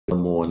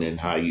morning.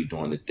 How you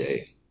doing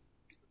today?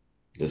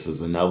 This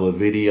is another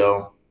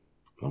video.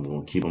 I'm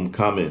going to keep them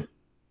coming.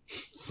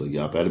 So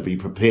y'all better be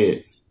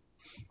prepared.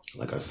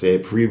 Like I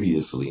said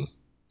previously,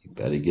 you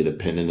better get a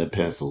pen and a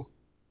pencil.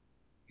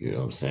 You know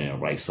what I'm saying?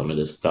 Write some of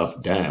this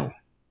stuff down.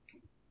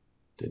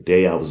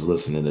 Today I was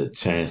listening to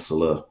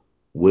Chancellor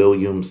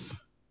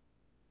Williams.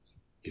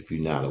 If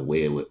you're not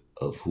aware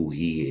of who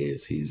he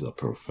is, he's a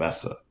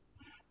professor.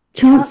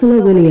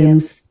 Chancellor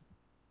Williams.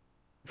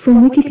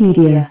 From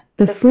Wikipedia,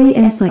 the free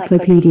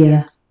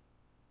encyclopedia.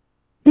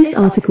 This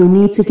article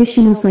needs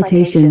additional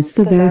citations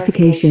for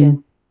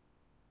verification.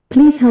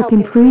 Please help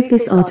improve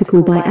this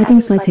article by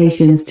adding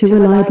citations to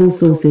reliable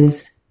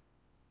sources.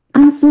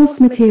 Unsourced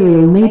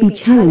material may be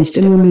challenged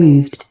and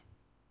removed.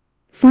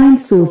 Find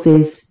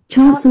sources: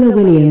 Chancellor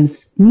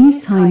Williams,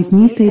 News Times,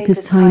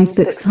 Newspapers Times,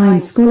 Books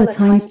Times, Scholar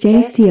Times,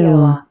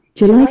 JSTOR,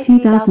 July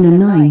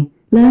 2009.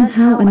 Learn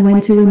how and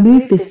when to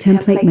remove this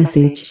template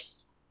message.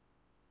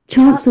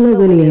 Chancellor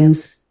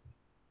Williams.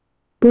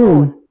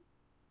 Born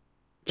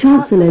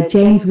Chancellor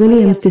James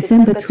Williams,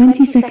 December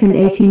 22,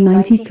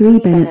 1893,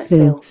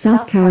 Bennettsville,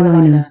 South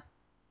Carolina.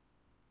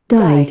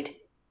 Died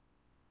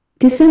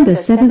December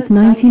 7,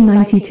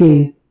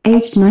 1992,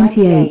 aged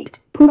 98,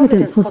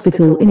 Providence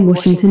Hospital in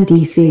Washington,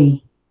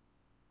 D.C.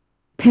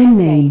 Pen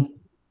name: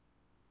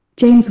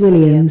 James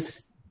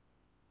Williams.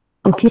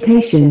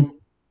 Occupation: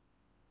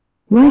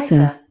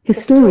 writer,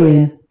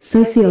 historian,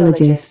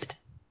 sociologist.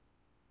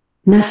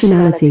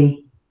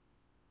 Nationality: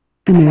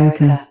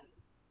 America.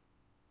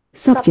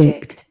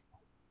 Subject: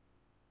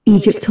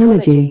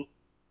 Egyptology.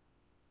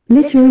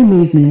 Literary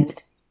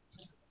movement: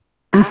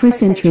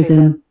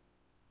 Afrocentrism.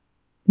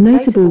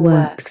 Notable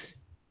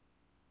works: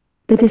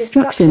 The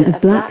Destruction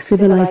of Black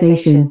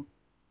Civilization.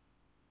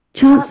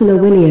 Chancellor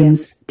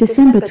Williams,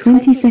 December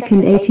 22,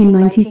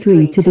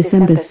 1893 to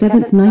December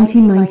 7,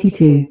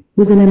 1992,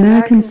 was an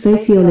American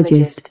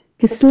sociologist,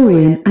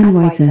 historian, and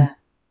writer.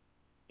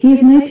 He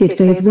is noted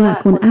for his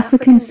work on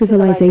African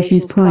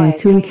civilizations prior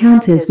to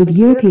encounters with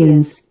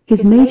Europeans.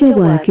 His major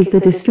work is The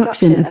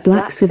Destruction of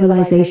Black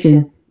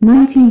Civilization,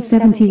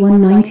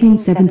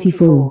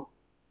 1971-1974.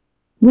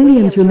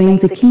 Williams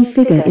remains a key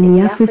figure in the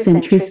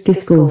Afrocentrist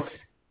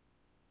discourse.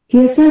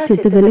 He asserted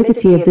the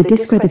validity of the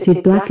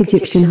discredited Black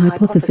Egyptian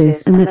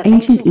hypothesis and that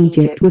ancient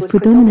Egypt was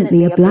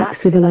predominantly a Black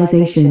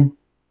civilization.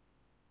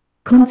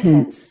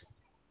 Contents: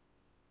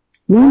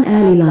 1.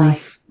 Early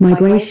life,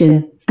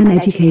 migration, and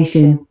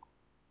education.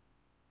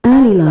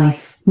 Early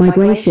life,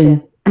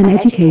 migration, and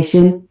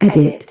education,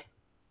 edit.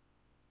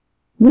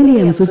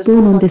 Williams was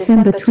born on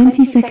December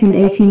 22,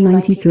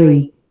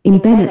 1893,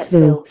 in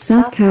Bennettsville,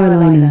 South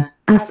Carolina,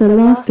 as the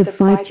last of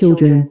 5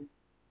 children.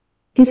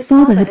 His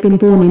father had been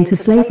born into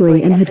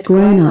slavery and had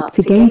grown up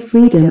to gain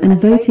freedom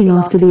and voting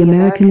after the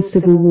American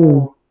Civil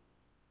War.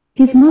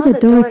 His mother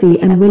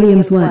Dorothy and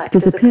Williams worked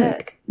as a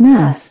cook,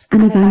 nurse,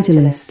 and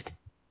evangelist.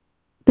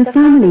 The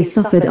family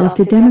suffered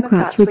after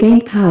Democrats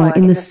regained power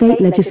in the state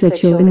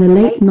legislature in the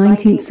late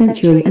 19th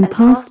century and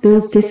passed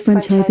bills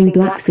disfranchising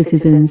Black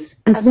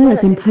citizens, as well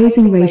as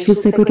imposing racial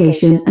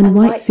segregation and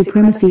white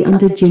supremacy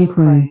under Jim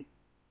Crow.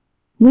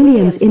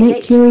 Williams'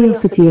 innate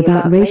curiosity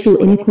about racial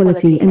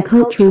inequality and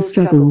cultural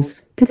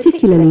struggles,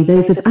 particularly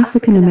those of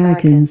African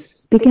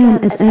Americans, began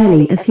as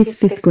early as his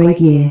 5th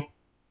grade year.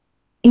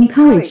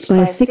 Encouraged by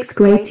a 6th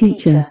grade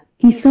teacher,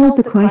 he solved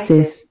the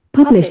crisis,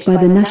 published by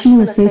the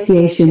National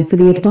Association for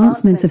the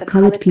Advancement of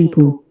Colored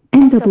People,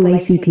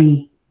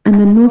 NAACP, and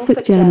the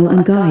Norfolk Journal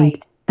and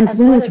Guide, as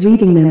well as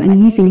reading them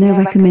and using their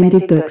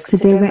recommended books to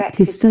direct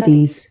his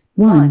studies.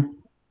 1.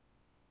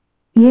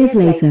 Years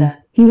later,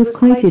 he was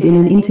quoted in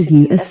an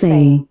interview as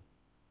saying,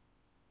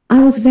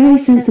 "I was very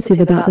sensitive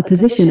about the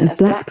position of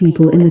Black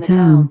people in the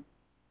town.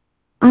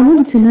 I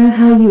wanted to know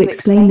how you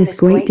explain this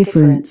great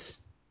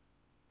difference.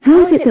 How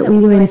is it that we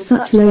were in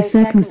such low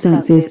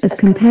circumstances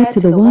as compared to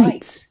the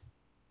whites?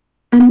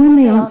 And when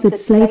they answered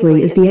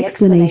slavery as the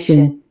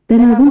explanation, then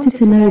I wanted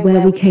to know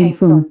where we came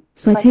from."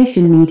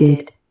 Citation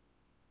needed.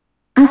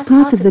 As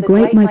part of the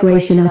Great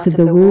Migration out of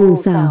the rural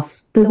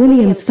South, the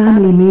Williams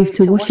family moved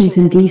to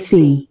Washington,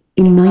 D.C.,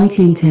 in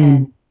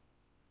 1910.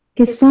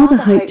 His father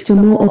hoped for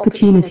more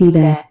opportunity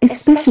there,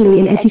 especially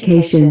in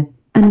education,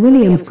 and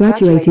Williams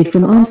graduated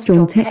from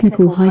Armstrong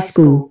Technical High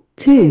School.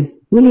 2.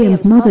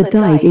 Williams' mother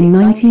died in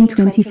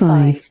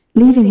 1925,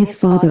 leaving his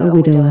father a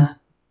widower.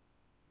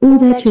 All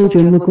their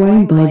children were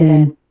grown by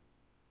then.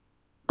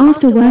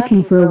 After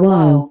working for a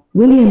while,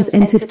 Williams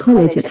entered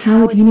college at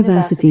Howard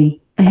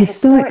University, a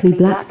historically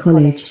Black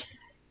college.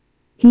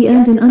 He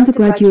earned an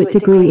undergraduate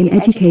degree in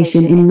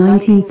education in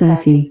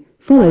 1930,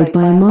 followed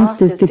by a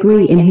master's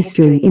degree in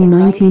history in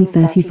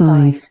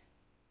 1935.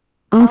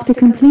 After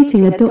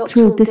completing a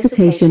doctoral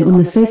dissertation on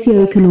the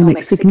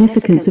socioeconomic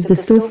significance of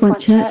the storefront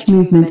church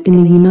movement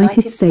in the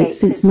United States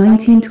since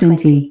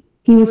 1920,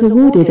 he was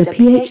awarded a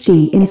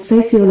Ph.D. in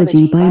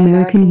sociology by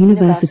American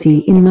University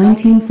in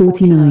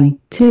 1949.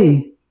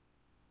 2.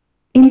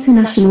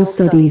 International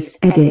Studies,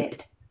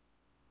 edit.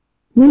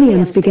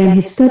 Williams began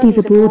his studies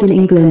abroad in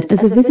England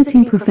as a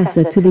visiting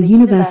professor to the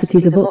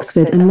universities of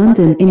Oxford and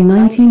London in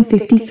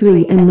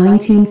 1953 and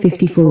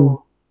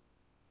 1954.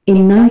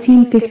 In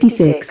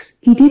 1956,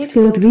 he did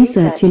field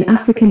research in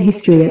African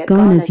history at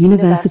Ghana's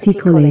University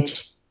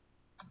College.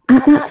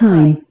 At that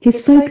time,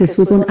 his focus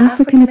was on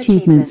African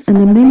achievements and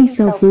the many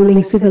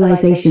self-ruling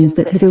civilizations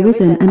that had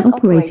arisen and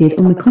operated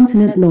on the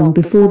continent long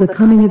before the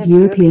coming of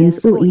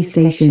Europeans or East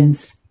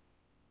Asians.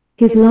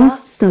 His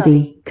last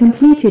study,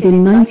 completed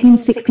in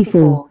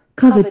 1964,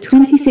 covered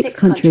 26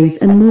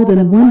 countries and more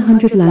than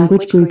 100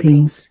 language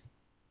groupings.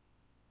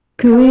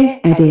 Career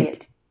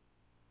edit.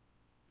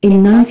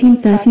 In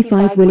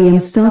 1935,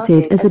 Williams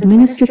started as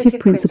administrative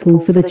principal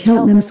for the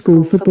Cheltenham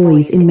School for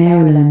Boys in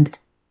Maryland.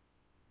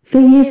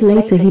 4 years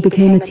later, he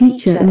became a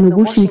teacher in the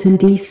Washington,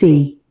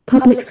 D.C.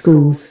 public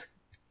schools.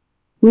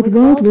 With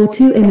World War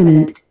II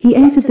imminent, he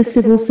entered the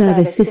civil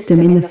service system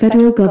in the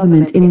federal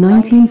government in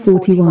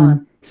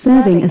 1941,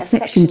 serving as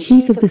section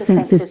chief of the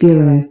Census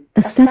Bureau,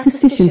 a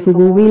statistician for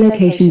War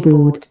Relocation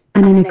Board,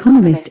 and an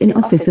economist in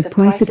Office of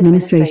Price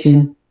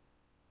Administration.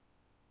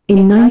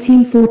 In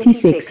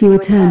 1946, he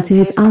returned to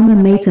his alma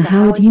mater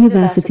Howard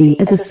University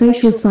as a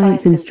social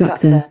science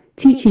instructor,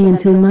 teaching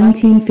until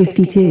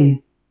 1952.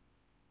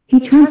 He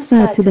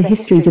transferred to the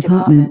history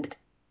department.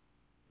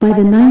 By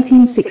the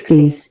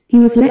 1960s, he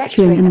was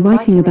lecturing and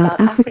writing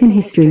about African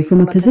history from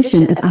a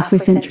position of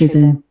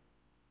Afrocentrism.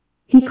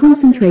 He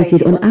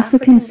concentrated on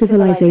African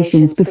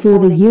civilizations before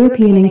the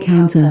European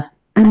encounter,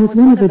 and was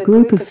one of a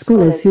group of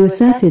scholars who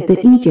asserted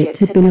that Egypt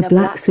had been a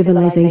black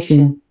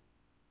civilization.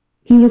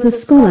 He was a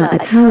scholar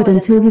at Howard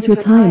until his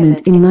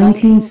retirement in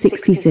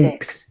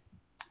 1966.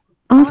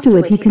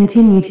 Afterward, he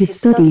continued his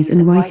studies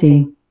and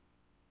writing.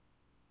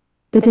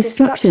 The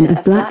Destruction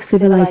of Black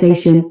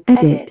Civilization,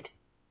 edit.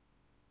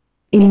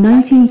 In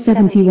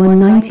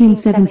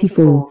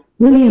 1971-1974,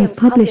 Williams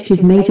published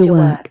his major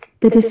work,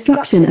 The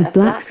Destruction of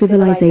Black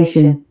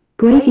Civilization,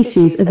 Great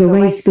Issues of a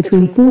Race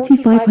Between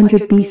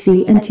 4500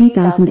 BC and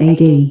 2000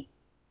 AD.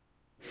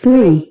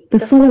 3. The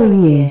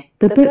following year,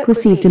 the book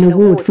received an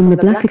award from the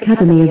Black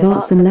Academy of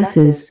Arts and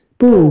Letters,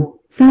 BAL,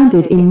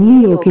 founded in New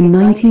York in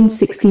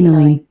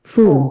 1969.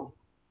 4.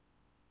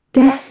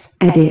 Death,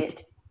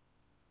 edit.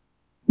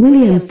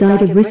 Williams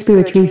died of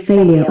respiratory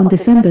failure on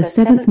December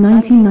 7,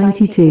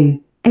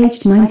 1992,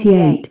 aged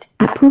 98,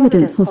 at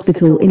Providence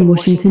Hospital in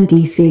Washington,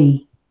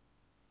 D.C.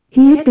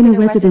 He had been a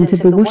resident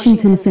of the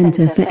Washington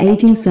Center for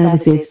Aging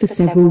Services for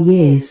several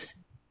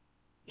years.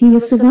 He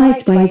was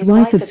survived by his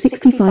wife of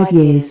 65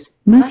 years,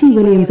 Mattie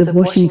Williams of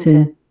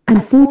Washington,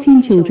 and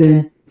 14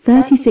 children,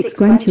 36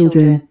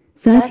 grandchildren,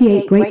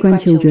 38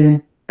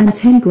 great-grandchildren, and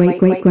 10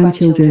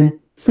 great-great-grandchildren.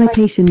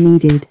 Citation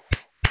needed.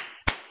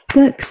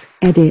 Books,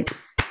 edit.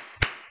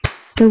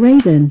 The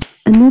Raven,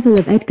 a novel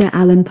of Edgar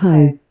Allan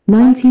Poe,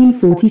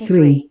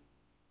 1943.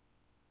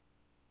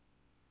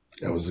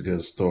 That was a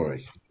good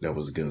story. That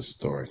was a good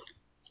story.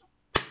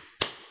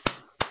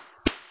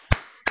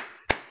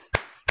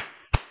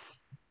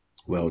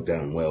 Well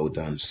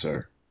done,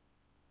 sir.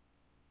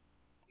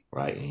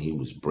 Right, and he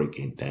was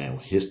breaking down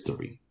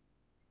history.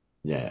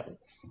 Now,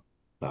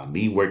 by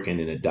me working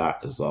in a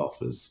doctor's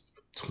office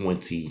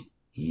 20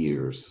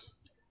 years,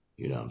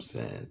 you know what I'm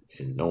saying,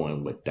 and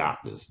knowing what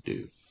doctors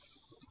do,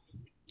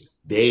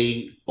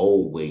 they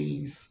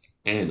always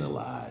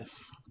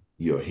analyze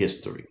your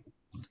history.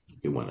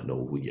 They want to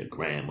know who your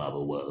grandmother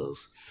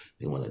was.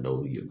 They want to know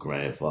who your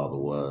grandfather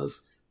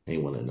was. They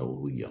want to know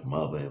who your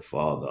mother and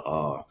father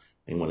are.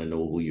 They want to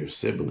know who your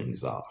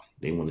siblings are.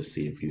 They want to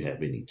see if you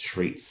have any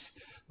traits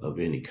of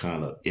any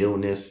kind of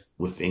illness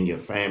within your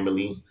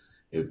family,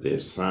 if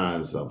there's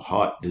signs of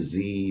heart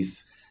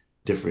disease,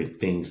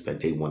 different things that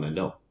they want to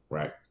know,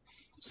 right?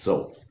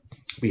 So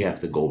we have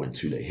to go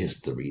into the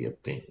history of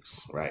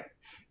things, right?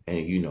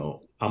 And, you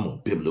know, I'm a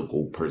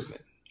biblical person.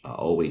 I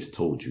always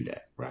told you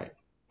that, right?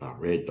 I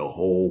read the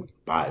whole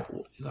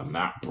Bible, and I'm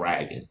not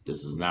bragging.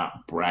 This is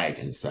not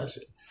bragging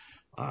session,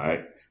 all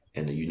right?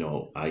 And, you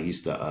know, I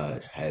used to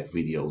have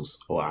videos,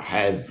 or I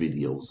have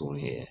videos on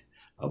here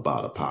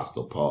about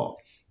Apostle Paul.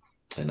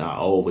 And I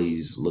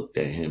always looked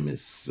at him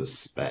as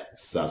suspect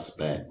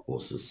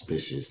or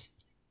suspicious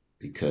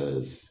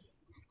because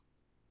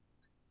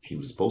he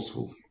was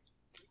boastful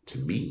to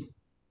me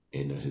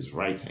in his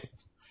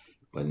writings.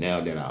 But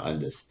now that I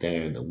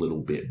understand a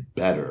little bit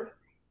better,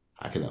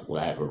 I can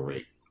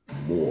elaborate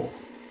more.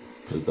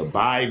 Because the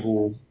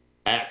Bible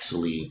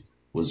actually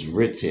was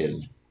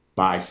written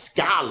by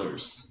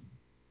scholars,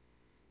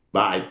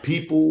 by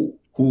people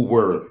who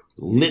were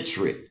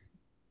literate.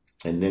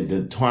 And then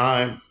the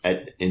time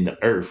in the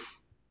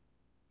earth,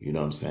 you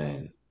know what I'm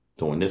saying,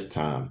 during this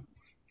time,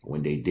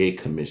 when they did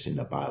commission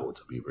the Bible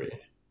to be written,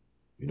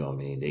 you know what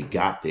I mean, they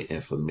got the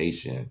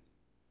information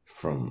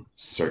from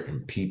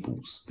certain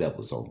peoples that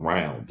was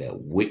around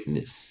that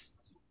witnessed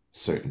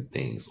certain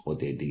things, or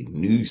that they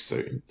knew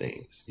certain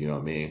things, you know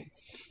what I mean?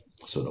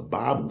 So the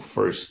Bible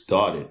first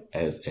started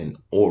as an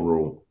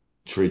oral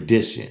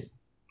tradition,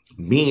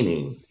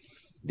 meaning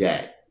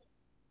that,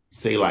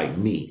 say like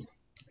me,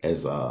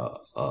 as a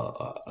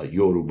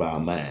Yoruba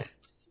man,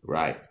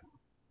 right?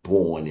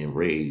 Born and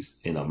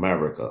raised in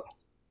America.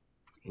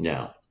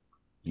 Now,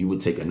 you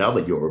would take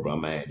another Yoruba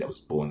man that was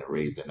born and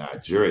raised in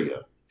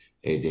Nigeria,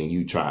 and then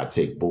you try to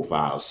take both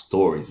our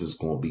stories, it's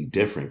going to be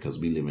different because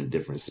we live in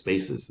different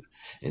spaces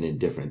and in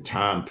different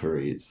time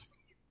periods.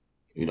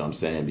 You know what I'm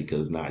saying?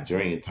 Because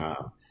Nigerian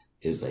time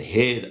is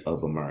ahead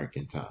of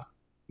American time.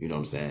 You know what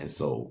I'm saying?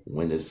 So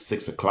when it's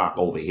 6 o'clock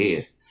over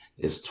here,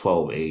 it's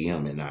 12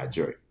 a.m. in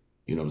Nigeria.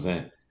 You know what I'm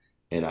saying?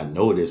 And I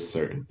noticed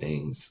certain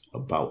things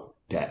about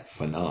that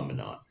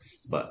phenomenon.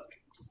 But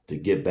to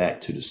get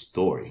back to the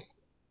story,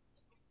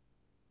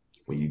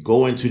 when you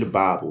go into the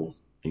Bible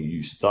and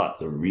you start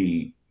to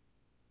read,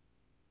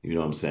 you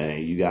know what I'm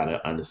saying, you got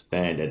to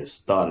understand that it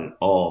started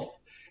off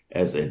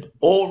as an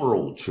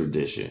oral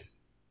tradition.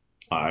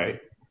 All right.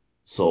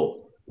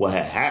 So what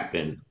had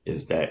happened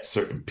is that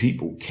certain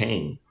people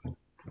came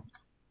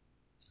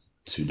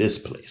to this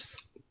place.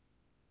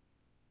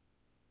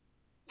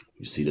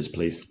 You see this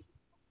place?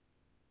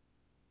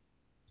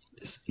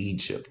 It's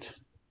Egypt.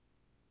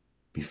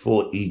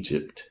 Before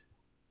Egypt,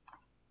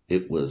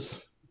 it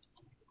was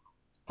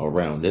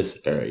around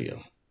this area,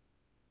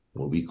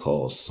 what we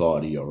call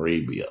Saudi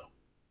Arabia.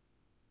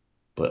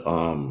 But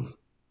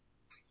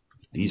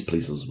these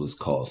places was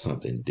called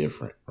something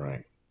different,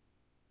 right?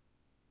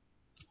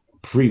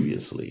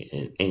 Previously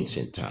in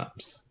ancient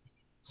times.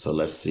 So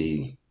let's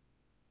see.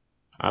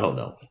 I don't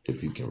know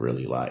if you can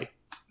really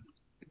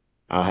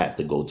I'll have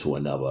to go to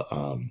another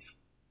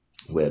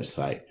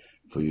website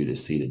for you to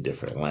see the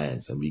different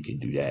lands, and we can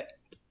do that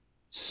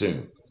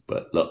soon.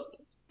 But look,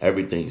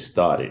 everything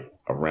started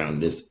around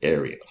this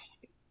area.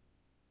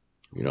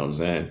 You know what I'm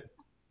saying?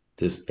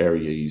 This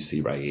area you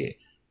see right here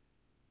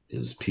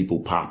is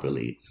people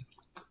populated.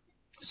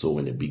 So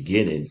in the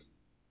beginning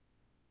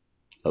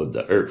of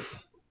the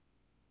earth,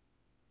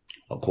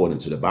 according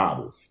to the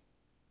Bible,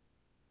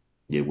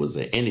 it was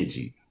an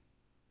energy.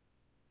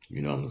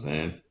 You know what I'm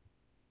saying?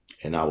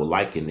 And I would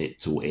liken it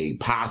to a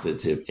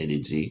positive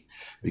energy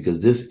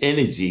because this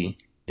energy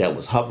that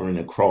was hovering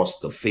across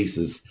the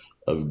faces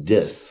of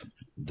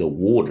the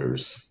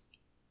waters,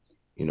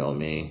 you know what I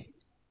mean?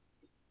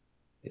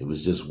 It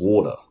was just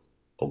water,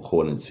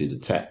 according to the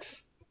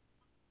text.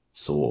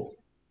 So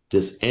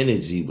this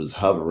energy was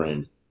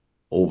hovering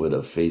over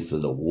the face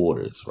of the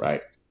waters,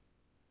 right?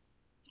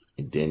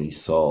 And then he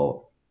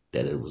saw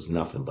that it was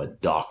nothing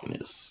but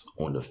darkness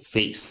on the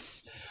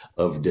face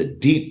of the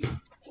deep,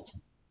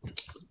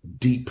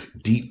 deep,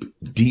 deep,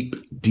 deep,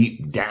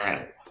 deep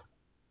down.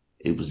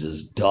 It was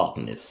just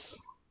darkness.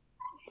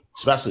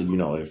 Especially, you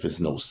know, if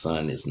it's no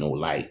sun, it's no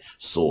light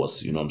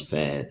source, you know what I'm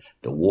saying?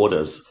 The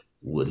waters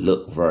would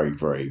look very,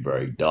 very,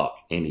 very dark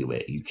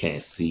anyway. You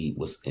can't see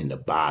what's in the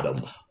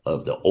bottom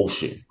of the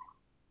ocean.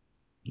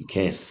 You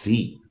can't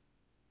see,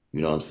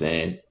 you know what I'm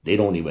saying? They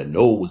don't even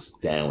know what's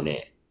down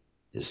there.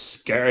 It's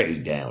scary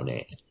down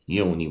there.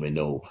 You don't even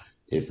know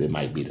if it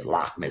might be the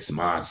Loch Ness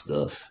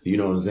Monster, you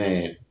know what I'm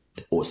saying?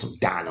 Or some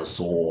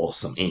dinosaur,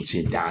 some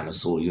ancient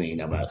dinosaur you ain't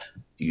never,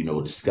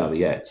 discovered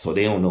yet. So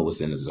they don't know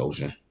what's in this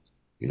ocean.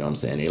 You know what I'm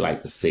saying? They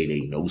like to say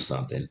they know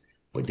something,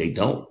 but they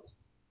don't.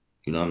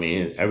 You know what I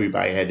mean?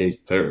 Everybody had their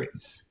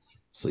theories.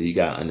 So you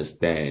got to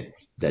understand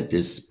that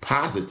this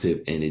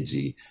positive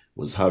energy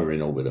was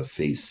hovering over the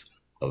face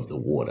of the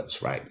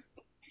waters, right?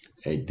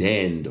 And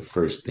then the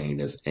first thing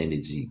this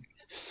energy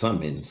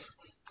summons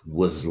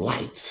was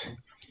light.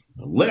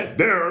 Let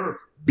there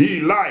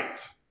be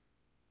light.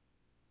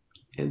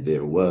 And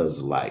there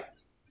was light.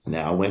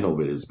 Now, I went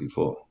over this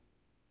before.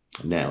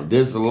 Now,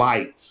 this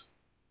light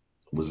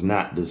was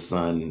not the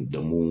sun,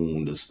 the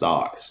moon, the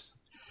stars.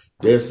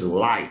 This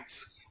light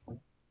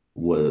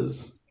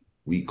was,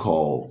 we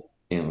call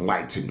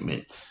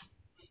enlightenment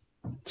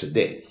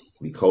today.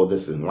 We call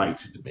this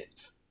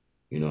enlightenment.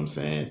 You know what I'm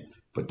saying?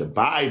 But the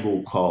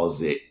Bible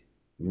calls it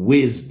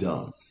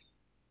wisdom.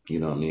 You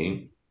know what I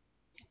mean?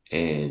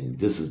 And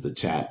this is the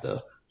chapter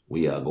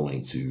we are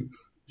going to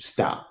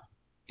stop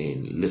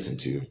and listen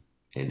to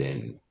and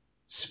then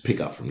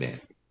pick up from there.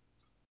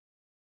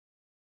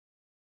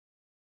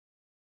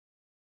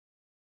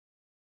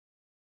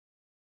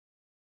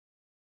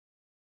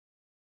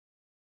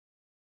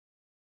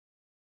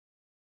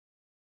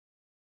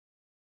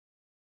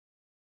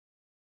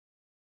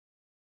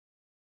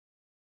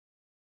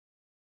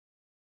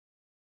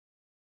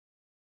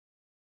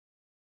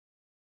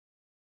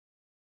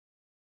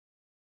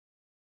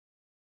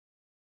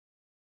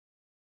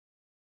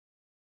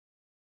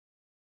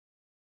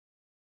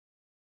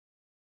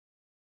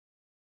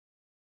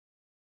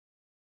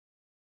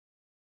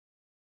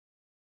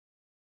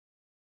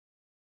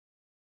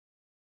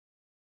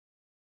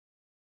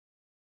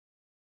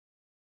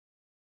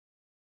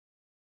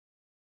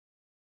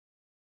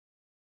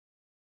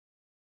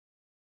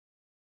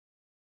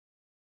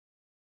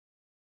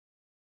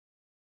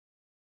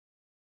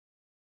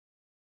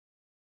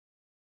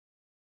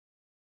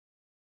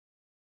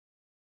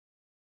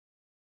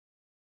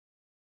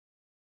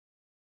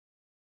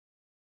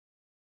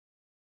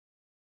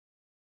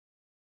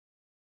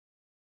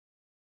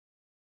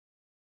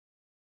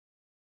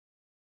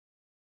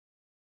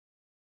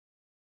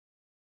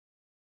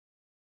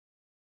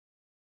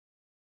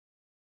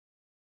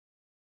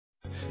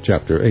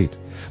 Chapter 8.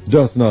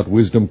 Doth not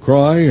wisdom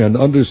cry, and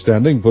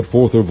understanding put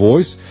forth her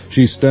voice?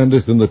 She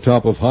standeth in the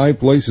top of high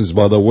places,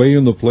 by the way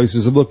in the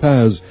places of the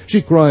paths.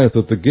 She crieth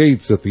at the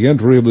gates, at the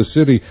entry of the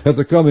city, at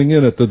the coming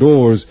in at the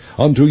doors.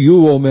 Unto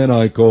you, O men,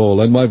 I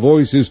call, and my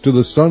voice is to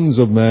the sons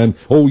of man.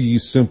 O ye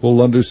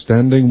simple,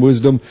 understanding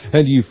wisdom,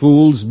 and ye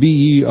fools, be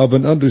ye of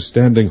an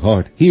understanding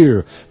heart.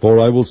 Hear, for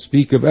I will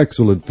speak of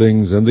excellent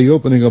things, and the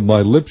opening of my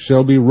lips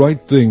shall be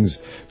right things.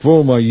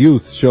 For my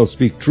youth shall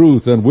speak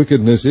truth, and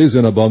wickedness is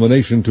an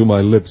abomination to my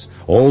lips.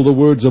 All the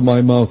words of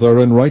my mouth are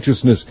in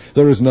righteousness.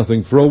 There is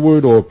nothing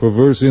froward or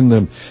perverse in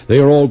them. They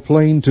are all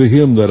plain to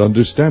him that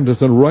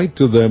understandeth, and right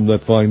to them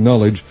that find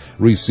knowledge.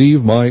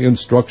 Receive my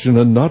instruction,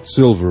 and not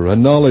silver,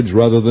 and knowledge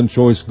rather than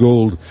choice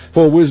gold.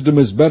 For wisdom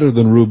is better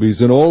than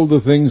rubies, and all the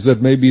things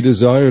that may be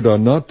desired are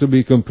not to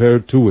be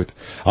compared to it.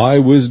 I,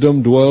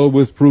 wisdom, dwell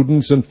with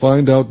prudence, and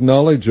find out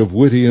knowledge of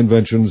witty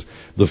inventions.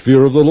 The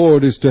fear of the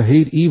Lord is to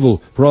hate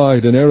evil,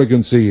 pride and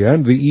arrogancy,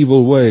 and the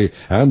evil way,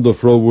 and the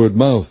froward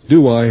mouth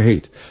do I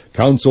hate.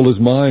 Counsel is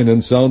mine,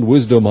 and sound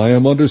wisdom. I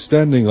am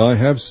understanding, I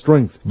have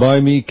strength. By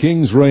me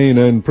kings reign,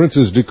 and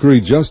princes decree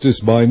justice.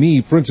 By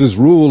me princes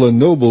rule, and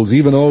nobles,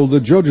 even all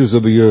the judges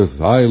of the earth.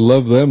 I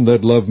love them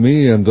that love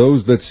me, and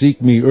those that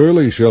seek me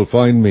early shall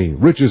find me.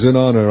 Riches and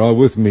honor are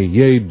with me,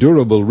 yea,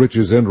 durable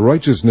riches and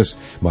righteousness.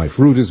 My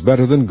fruit is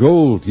better than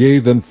gold, yea,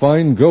 than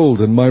fine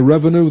gold, and my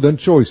revenue than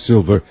choice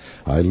silver.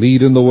 I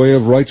lead in the way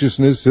of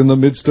righteousness in the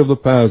midst of the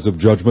paths of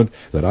judgment,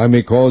 that I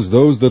may cause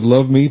those that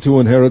love me to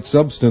inherit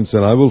substance,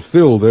 and I will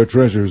fill their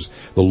treasures.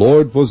 The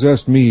Lord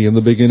possessed me in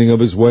the beginning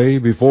of his way,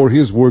 before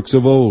his works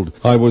of old.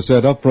 I was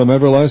set up from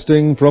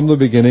everlasting, from the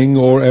beginning,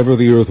 or ever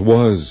the earth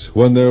was.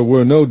 When there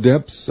were no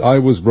depths, I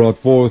was brought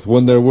forth,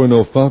 when there were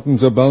no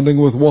fountains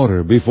abounding with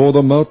water. Before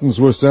the mountains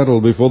were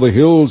settled, before the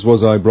hills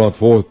was I brought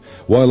forth,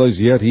 while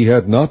as yet he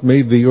had not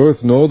made the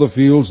earth, nor the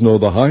fields, nor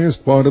the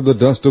highest part of the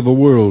dust of the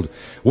world.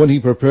 When he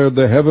prepared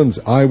the heavens,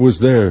 I was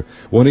there.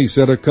 When he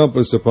set a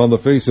compass upon the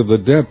face of the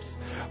depth,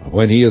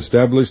 when he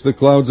established the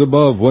clouds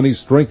above, when he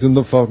strengthened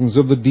the fountains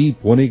of the deep,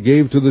 when he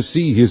gave to the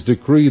sea his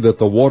decree that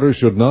the water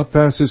should not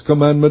pass his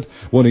commandment,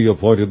 when he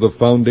appointed the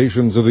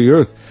foundations of the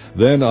earth,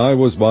 then I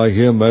was by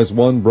him as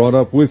one brought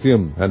up with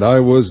him, and I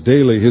was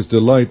daily his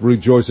delight,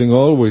 rejoicing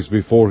always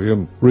before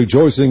him,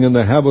 rejoicing in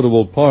the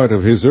habitable part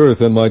of his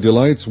earth, and my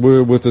delights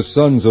were with the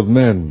sons of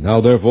men.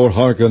 Now therefore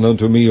hearken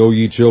unto me, O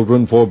ye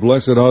children, for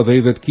blessed are they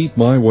that keep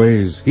my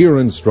ways. Hear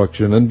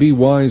instruction, and be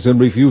wise, and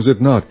refuse it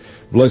not.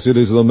 Blessed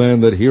is the man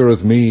that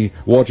heareth me,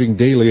 watching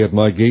daily at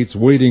my gates,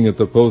 waiting at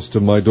the posts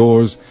of my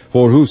doors.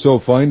 For whoso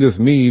findeth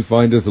me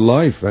findeth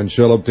life, and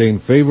shall obtain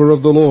favor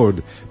of the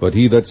Lord. But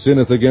he that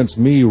sinneth against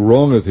me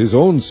wrongeth his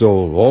own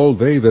soul. All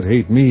they that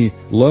hate me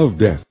love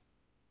death.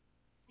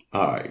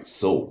 All right,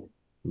 so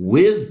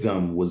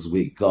wisdom was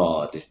with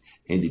God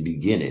in the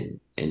beginning,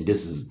 and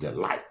this is the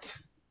light,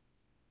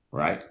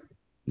 right?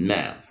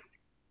 Now,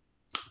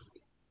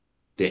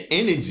 the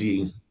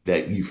energy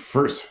that you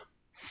first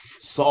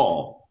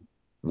saw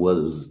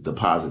was the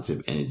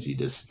positive energy,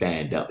 the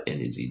stand-up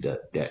energy,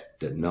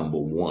 the number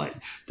one,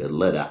 the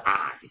letter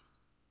I.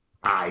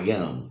 I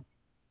am.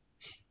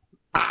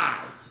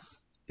 I.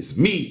 It's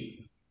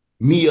me.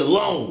 Me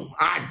alone.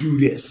 I do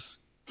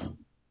this.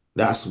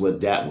 That's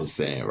what that was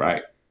saying,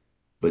 right?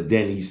 But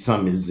then he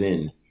summons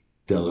in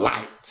the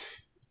light,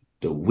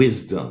 the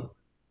wisdom,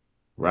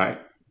 right?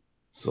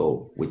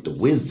 So with the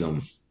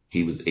wisdom,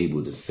 he was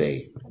able to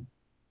say,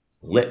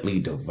 let me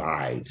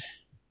divide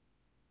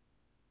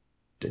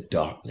the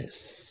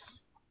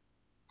darkness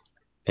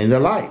and the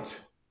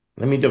light.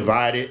 Let me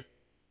divide it.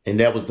 And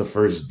that was the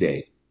first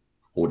day,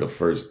 or the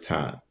first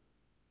time.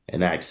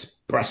 And I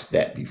expressed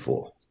that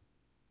before,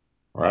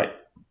 right?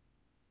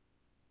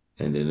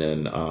 And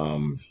then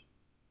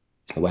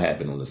what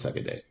happened on the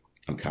second day?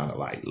 I'm kind of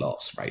like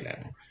lost right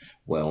now.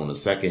 Well, on the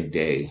second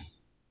day,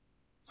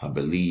 I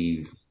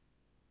believe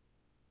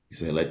he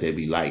said, let there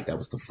be light. That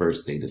was the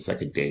first day. The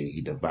second day,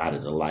 he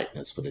divided the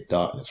lightness for the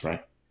darkness,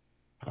 right?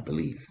 I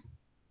believe.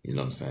 You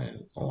know what I'm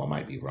saying? Oh, I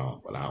might be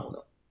wrong, but I don't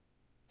know.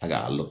 I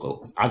gotta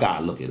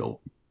look it over.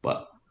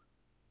 But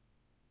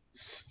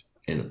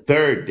in the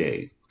third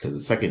day, because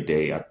the second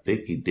day, I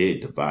think he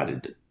did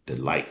divided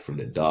the light from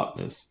the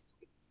darkness,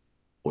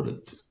 or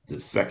the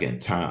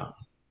second time,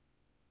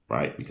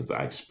 right? Because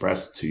I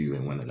expressed to you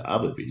in one of the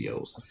other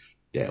videos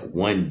that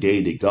one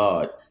day to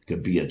God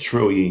could be 1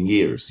 trillion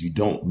years. You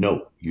don't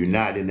know. You're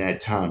not in that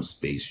time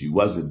space. You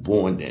wasn't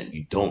born then.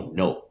 You don't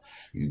know.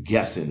 You're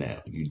guessing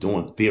now. You're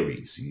doing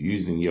theories. You're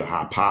using your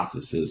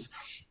hypothesis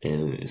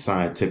and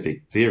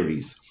scientific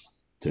theories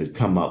to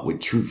come up with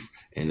truth.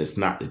 And it's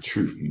not the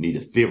truth. You need a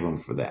theorem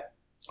for that.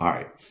 All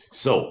right.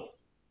 So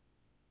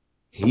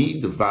he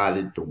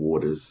divided the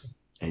waters,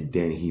 and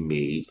then he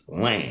made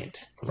land,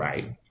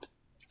 right?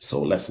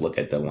 So let's look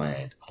at the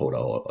land. Hold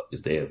on.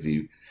 Is there a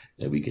view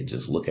that we can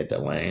just look at the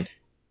land?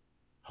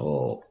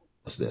 Oh,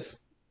 what's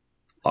this?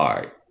 All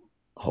right.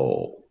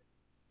 Oh,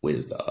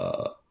 where's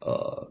the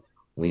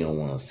we don't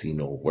want to see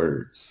no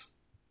words.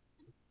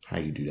 How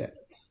you do that?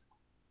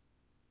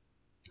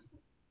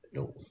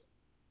 No.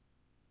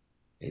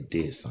 It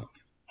did something.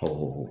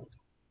 Ho.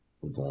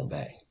 We're going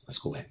back. Let's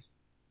go back.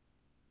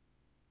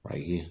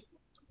 Right here.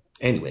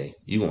 Anyway,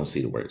 you're going to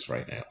see the words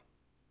right now.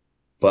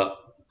 But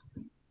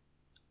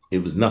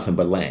it was nothing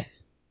but land.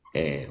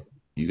 And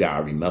you got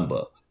to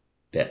remember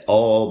that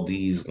all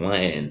these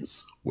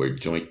lands were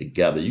joined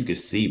together. You can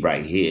see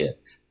right here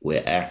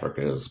where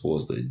Africa is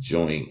supposed to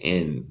join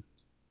in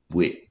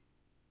with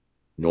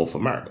North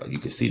America. You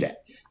can see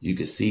that. You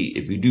can see,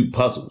 if you do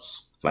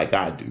puzzles like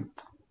I do,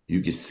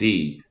 you can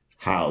see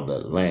how the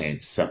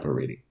land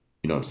separated.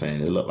 You know what I'm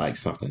saying? It looked like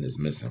something is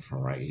missing from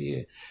right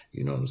here.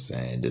 You know what I'm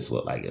saying? This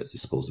looked like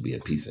it's supposed to be a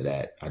piece of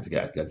that. I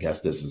guess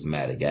this is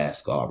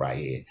Madagascar right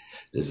here.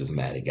 This is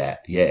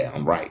Madagascar. Yeah,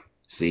 I'm right.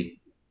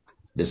 See?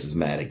 This is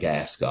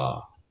Madagascar.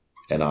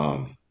 And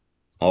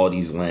all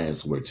these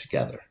lands were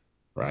together,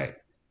 right?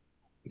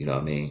 You know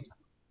what I mean?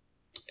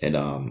 And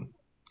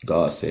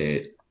God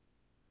said,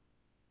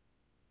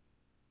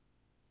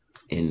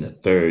 in the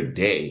third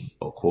day,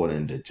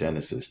 according to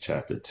Genesis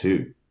chapter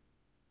 2,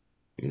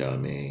 you know what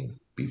I mean?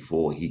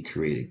 Before he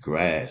created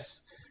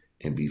grass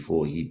and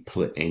before he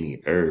put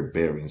any herb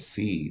bearing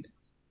seed,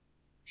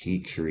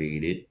 he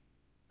created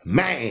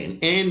man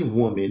and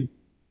woman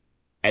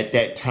at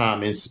that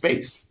time in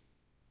space.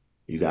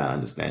 You got to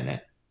understand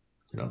that.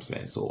 You know what I'm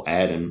saying? So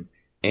Adam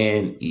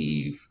and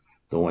Eve,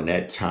 during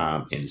that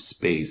time in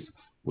space,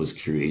 was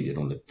created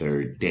on the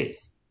third day.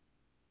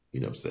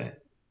 You know what I'm saying?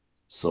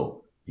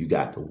 So you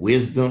got the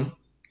wisdom,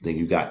 then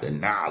you got the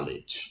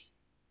knowledge.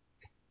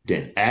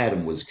 Then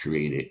Adam was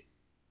created,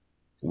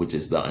 which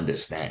is the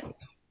understanding.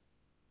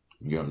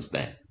 You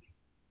understand?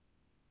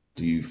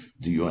 Do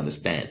you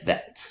understand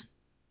that?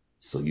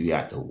 So you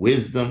got the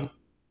wisdom,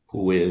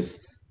 who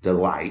is the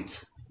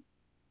light,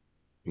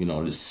 you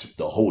know,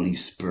 the Holy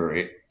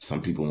Spirit,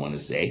 some people want to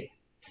say,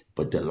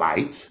 but the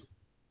light.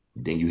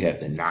 Then you have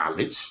the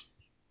knowledge,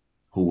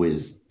 who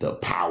is the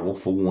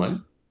powerful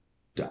one,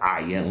 the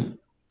I am,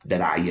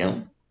 that I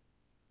am.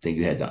 Then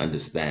you had the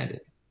understanding,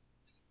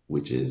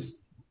 which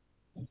is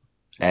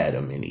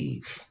Adam and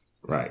Eve,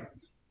 right?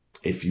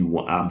 If you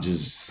want, I'm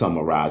just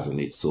summarizing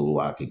it so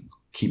I could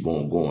keep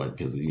on going,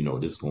 because, you know,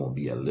 this is going to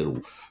be a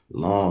little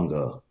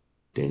longer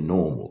than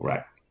normal,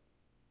 right?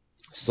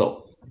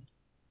 So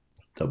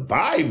the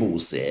Bible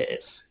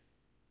says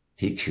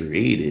he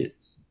created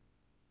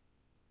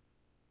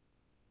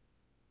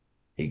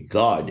a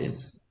garden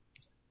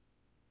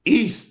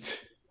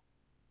east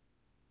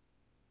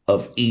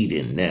of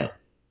Eden. Now,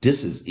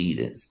 this is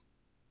Eden.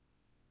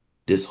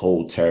 This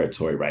whole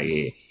territory right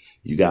here.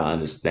 You got to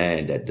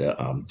understand that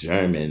the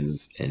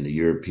Germans and the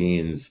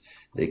Europeans,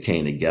 they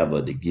came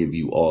together to give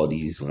you all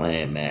these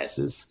land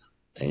masses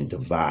and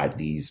divide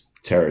these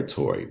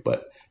territory.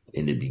 But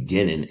in the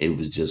beginning, it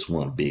was just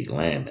one big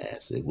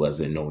landmass. It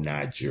wasn't no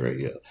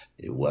Nigeria.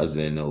 It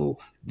wasn't no,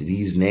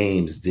 these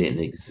names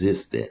didn't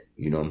exist then.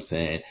 You know what I'm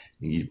saying?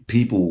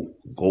 People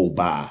go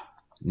by,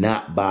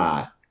 not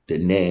by the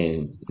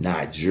name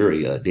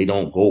Nigeria. They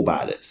don't go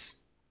by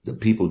this. The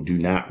people do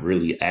not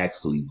really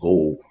actually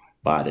go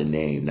by the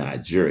name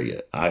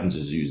Nigeria. I'm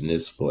just using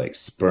this for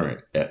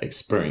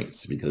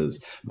experience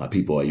because my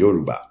people are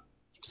Yoruba.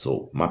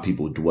 So my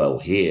people dwell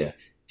here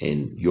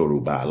in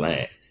Yoruba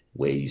land,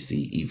 where you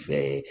see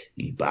Ife,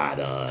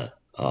 Ibadan.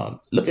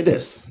 Look at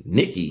this.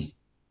 Nikki.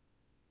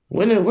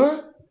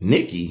 What?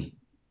 Nikki?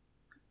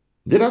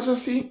 Did I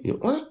just see?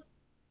 What?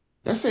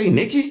 That say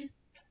Nikki?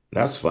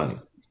 That's funny.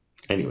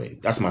 Anyway,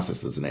 that's my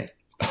sister's name.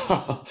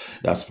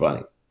 That's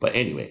funny. But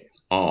anyway,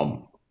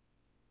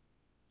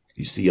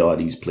 you see all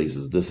these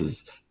places. This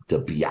is the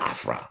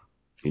Biafra.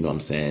 You know what I'm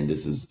saying?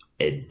 This is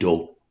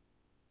Edo.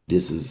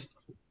 This is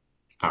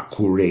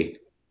Akure.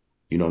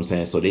 You know what I'm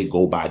saying? So they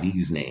go by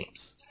these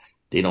names.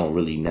 They don't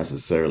really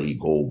necessarily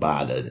go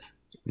by the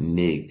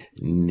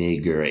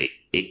Nigeria,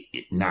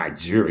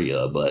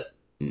 but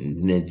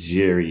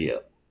Niger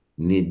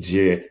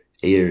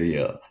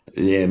area.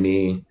 You know what I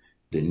mean?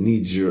 The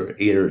Niger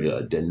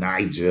area, the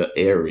Niger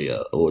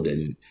area, or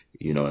the,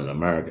 you know, in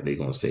America, they're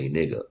going to say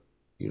nigga.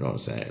 You know what I'm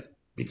saying?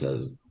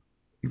 Because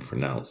you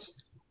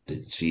pronounce the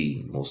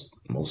G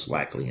most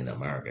likely in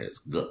America is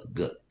good,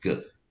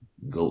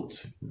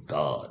 goat,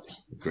 God,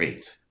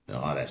 great, and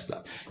all that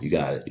stuff. You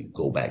got to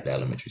go back to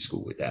elementary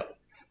school with that one.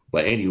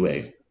 But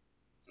anyway,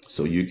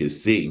 so you can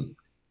see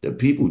the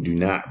people do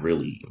not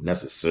really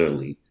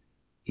necessarily,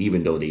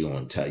 even though they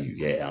going to tell you,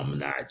 yeah, I'm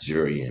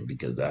Nigerian,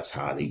 because that's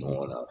how they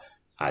going to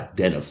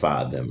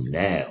identify them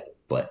now.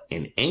 But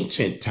in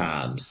ancient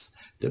times,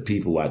 the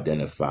people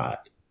identified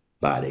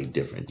by their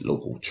different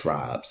local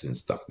tribes and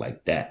stuff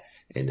like that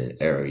in the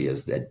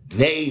areas that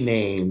they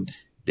named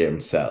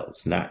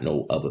themselves, not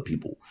no other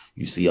people.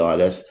 You see all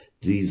this?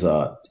 These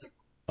are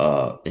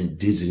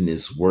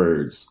indigenous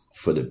words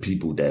for the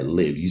people that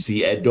live. You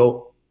see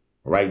Edo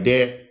right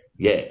there?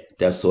 Yeah,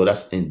 that's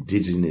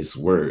indigenous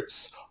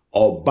words.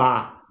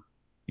 Oba,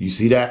 you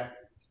see that?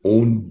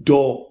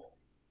 Ondo,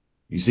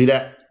 you see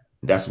that?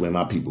 That's where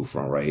my people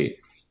from right here.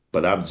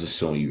 But I'm just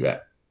showing you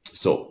that.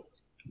 So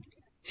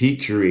he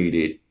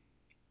created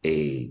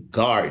a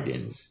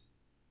garden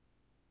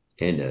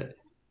in the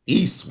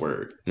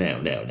eastward.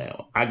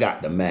 Now, I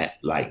got the map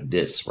like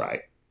this,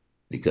 right?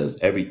 Because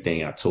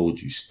everything I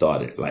told you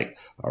started like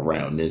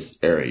around this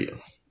area.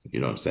 You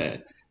know what I'm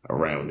saying?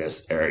 Around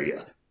this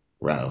area,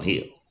 around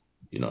here.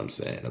 You know what I'm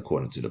saying?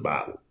 According to the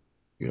Bible.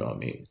 You know what I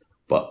mean?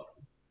 But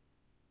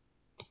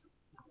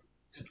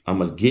I'm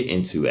going to get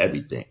into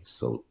everything.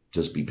 So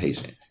just be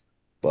patient.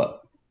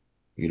 But,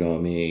 you know what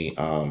I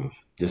mean?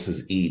 This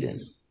is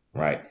Eden,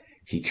 right?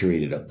 He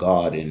created a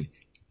garden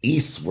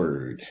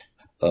eastward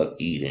of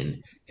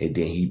Eden. And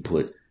then he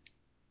put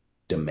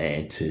the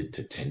man to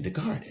tend the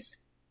garden.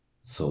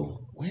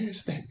 So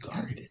where's that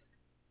garden?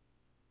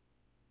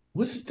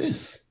 What is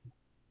this?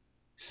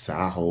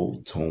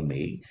 Sao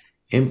Tome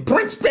and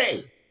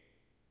Principe.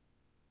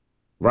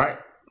 Right?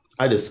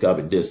 I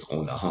discovered this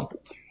on the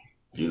humble.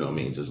 You know what I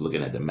mean? Just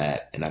looking at the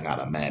map. And I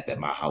got a map at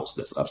my house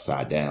that's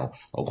upside down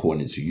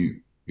according to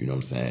you. You know what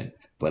I'm saying?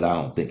 But I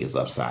don't think it's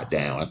upside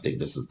down. I think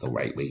this is the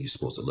right way you're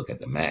supposed to look at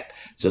the map.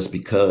 Just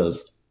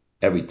because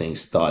everything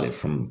started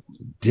from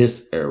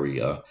this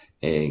area.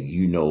 And,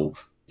 you know,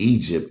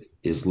 Egypt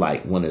is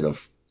like one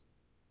of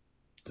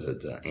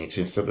the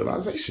ancient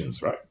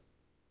civilizations, right?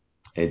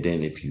 And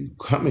then if you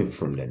coming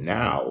from the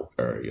Nile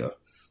area,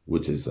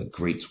 which is a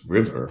great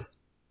river,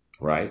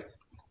 right?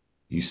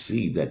 You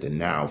see that the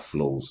Nile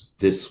flows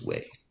this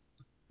way.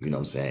 You know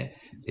what I'm saying?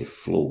 It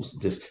flows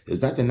this.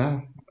 Is that the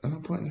Nile? Am I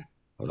pointing there?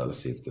 Hold on, let's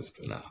see if this is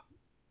the Nile.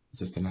 Is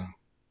this the Nile?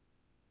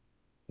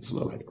 This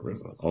looks like a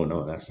river. Oh,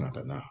 no, that's not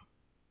the Nile.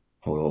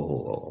 Hold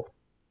on.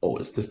 Oh,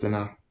 is this the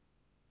Nile?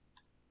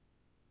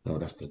 No,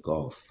 that's the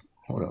Gulf.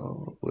 Hold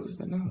on. What is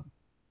the Nile?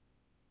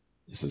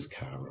 This is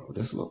Cairo.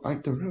 This looks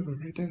like the river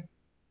right there.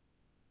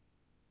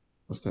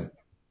 What's that?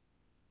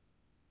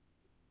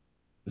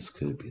 This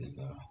could be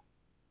the Nile.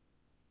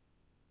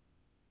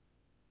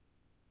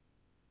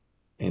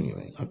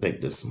 Anyway, I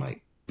think this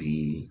might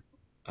be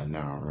a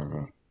Nile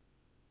river.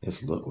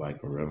 This look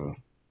like a river.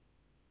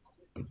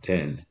 But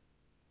then,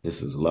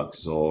 this is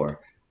Luxor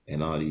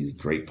and all these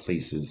great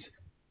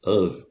places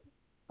of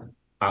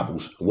Abu.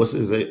 What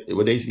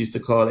they used to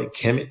call it?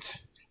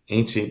 Kemet?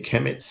 Ancient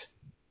Kemet?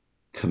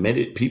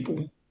 Kemetic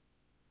people?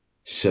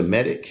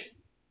 Shemitic?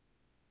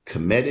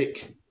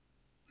 Kemetic?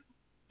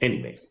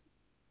 Anyway,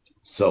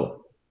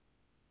 so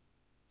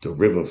the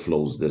river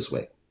flows this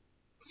way.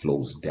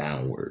 Flows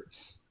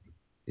downwards.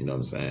 You know what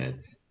I'm saying?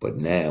 But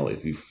now,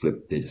 if you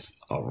flip this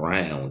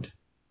around,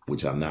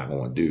 which I'm not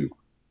going to do,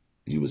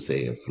 you would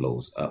say it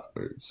flows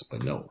upwards.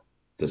 But no,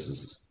 this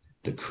is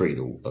the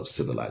cradle of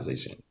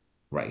civilization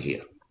right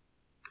here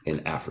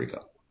in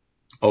Africa.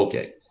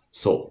 Okay,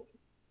 so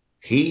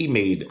he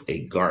made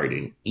a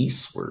garden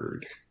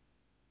eastward.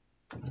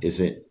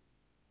 Isn't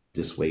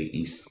this way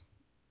east?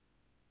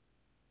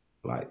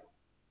 Like,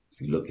 if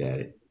you look at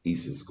it,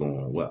 east is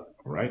going what?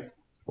 Right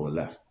or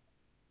left?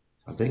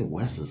 I think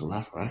west is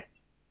left, right?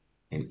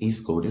 And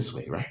east go this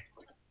way, right?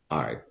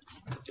 All right.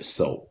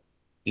 So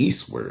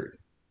eastward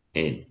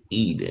in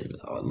Eden,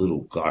 a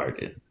little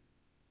garden,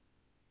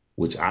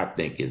 which I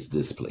think is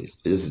this place.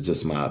 This is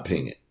just my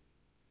opinion.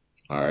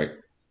 All right.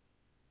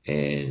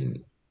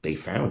 And they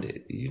found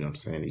it. You know what I'm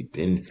saying? They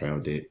been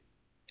found it.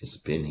 It's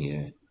been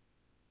here.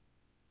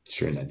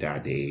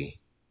 Trinidad,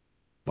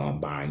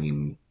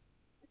 Bombay,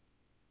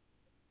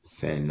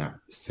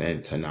 Santana.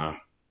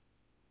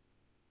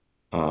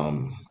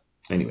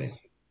 Anyway.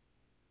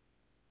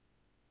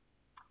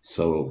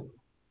 So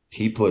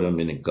he put him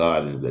in the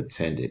garden to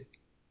tend it.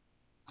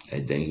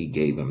 And then he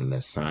gave him an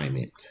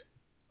assignment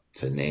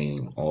to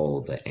name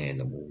all the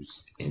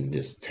animals in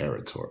this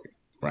territory.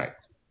 Right.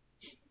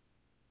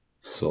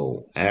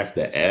 So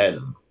after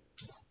Adam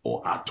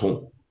or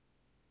Atom,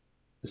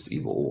 it's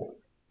either or.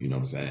 You know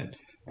what I'm saying?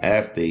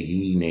 After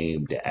he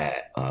named the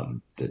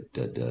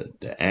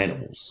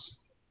animals,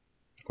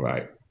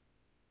 right?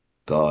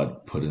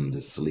 God put him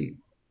to sleep,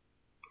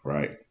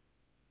 right?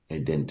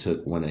 And then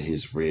took one of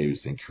his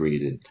ribs and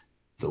created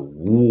the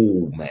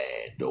wool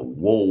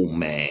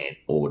man,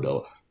 or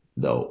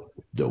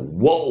the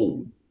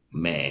woe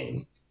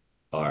man.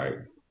 All right.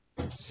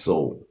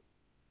 So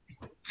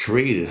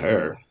created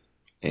her,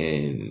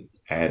 and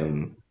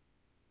Adam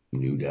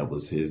knew that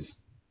was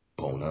his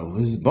bone of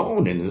his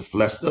bone and his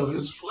flesh of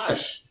his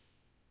flesh.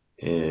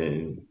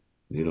 And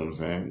you know what I'm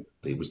saying?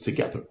 They was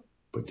together,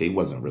 but they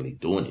wasn't really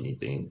doing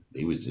anything.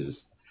 They was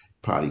just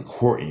probably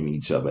courting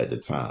each other at the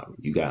time.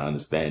 You got to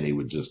understand, they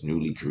were just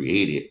newly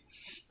created.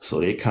 So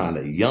they're kind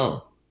of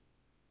young.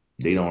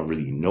 They don't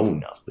really know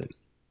nothing.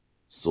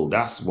 So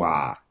that's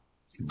why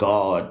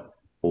God,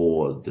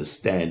 or the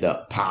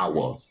stand-up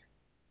power,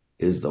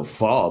 is the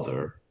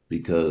father,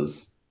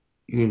 because,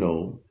 you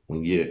know,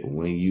 when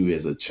you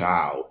as a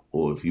child,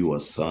 or if you're a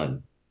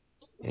son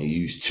and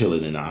you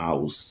chilling in the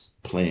house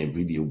playing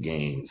video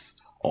games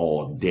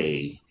all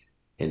day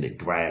and the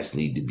grass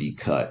need to be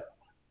cut,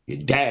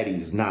 your daddy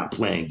is not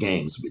playing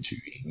games with you.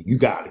 You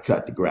got to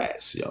cut the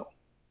grass, yo.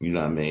 You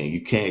know what I mean?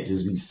 You can't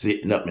just be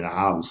sitting up in the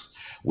house,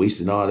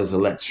 wasting all this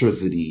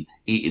electricity,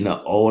 eating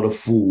up all the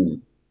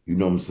food, you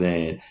know what I'm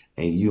saying?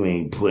 And you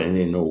ain't putting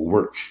in no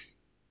work.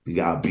 You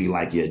got to be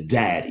like your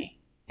daddy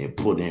and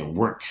put in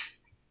work.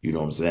 You know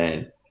what I'm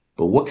saying?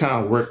 But what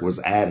kind of work was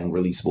Adam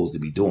really supposed to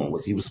be doing?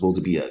 Was he supposed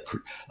to be a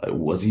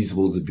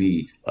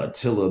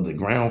tiller of the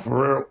ground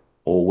for real?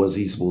 Or was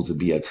he supposed to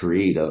be a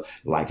creator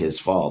like his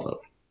father?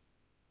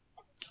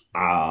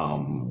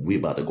 We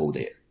about to go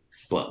there.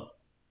 But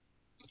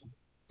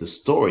the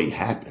story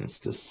happens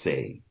to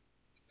say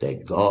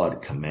that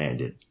God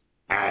commanded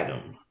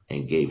Adam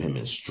and gave him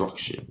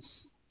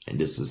instructions. And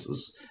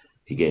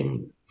he gave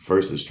him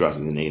first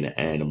instructions in naming the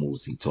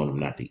animals. He told him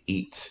not to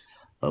eat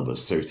of a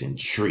certain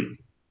tree.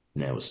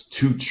 Now it's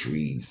 2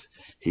 trees.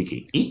 He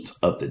could eat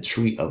of the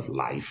tree of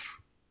life.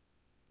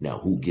 Now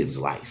who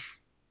gives life?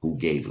 Who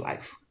gave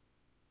life?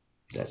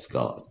 That's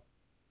God.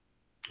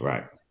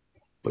 Right?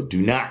 But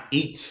do not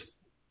eat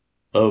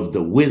of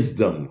the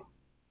wisdom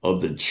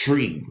of the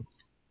tree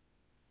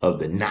of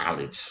the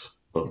knowledge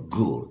of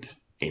good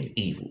and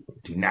evil.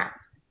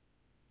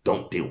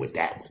 Don't deal with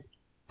that one.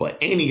 But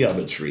any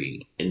other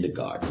tree in the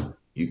garden,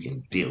 you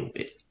can deal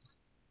with.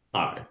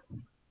 All right.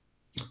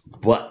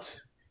 But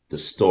the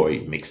story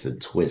makes a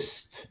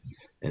twist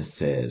and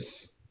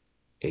says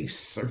a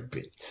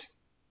serpent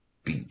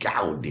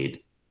beguiled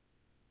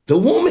the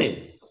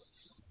woman.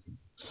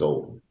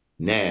 So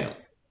now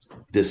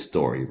this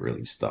story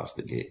really starts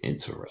to get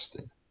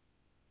interesting,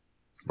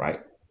 right?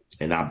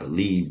 And I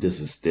believe this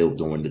is still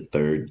during the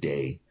 3rd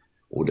day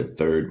or the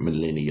 3rd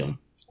millennium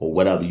or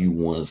whatever you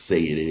want to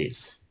say it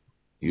is.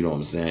 You know what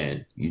I'm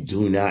saying? You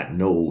do not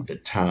know the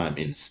time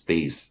and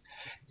space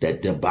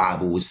that the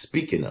Bible is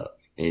speaking of.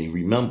 And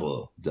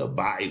remember, the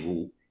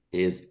Bible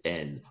is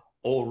an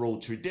oral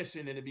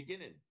tradition in the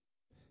beginning.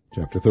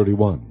 Chapter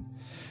 31.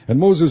 And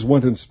Moses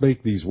went and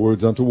spake these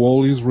words unto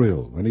all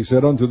Israel. And he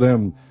said unto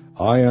them,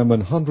 I am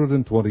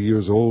 120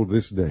 years old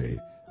this day.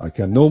 I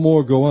can no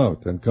more go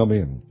out and come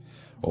in.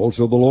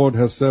 Also the Lord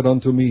hath said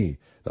unto me,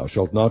 Thou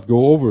shalt not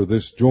go over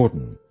this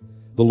Jordan.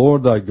 The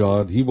Lord thy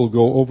God, he will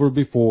go over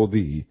before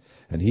thee,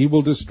 and he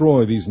will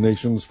destroy these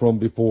nations from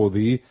before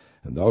thee,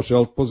 and thou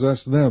shalt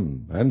possess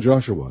them. And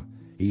Joshua,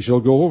 he shall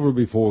go over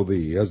before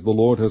thee, as the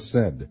Lord hath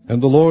said.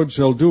 And the Lord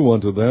shall do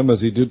unto them as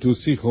he did to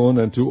Sihon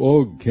and to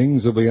Og,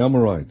 kings of the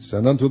Amorites,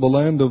 and unto the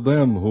land of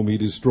them whom he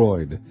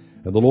destroyed.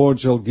 And the Lord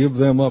shall give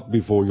them up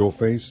before your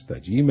face,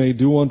 that ye may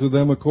do unto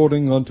them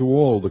according unto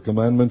all the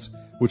commandments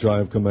which I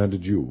have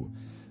commanded you.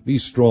 Be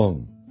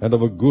strong, and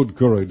of a good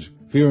courage,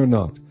 fear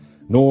not,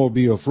 nor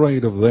be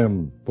afraid of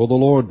them. For the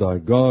Lord thy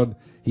God,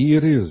 he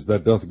it is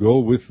that doth go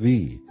with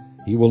thee.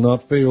 He will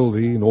not fail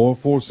thee, nor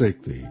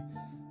forsake thee.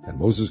 And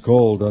Moses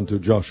called unto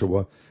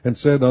Joshua, and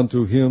said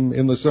unto him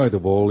in the sight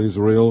of all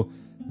Israel,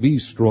 Be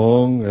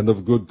strong and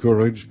of good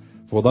courage,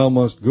 for thou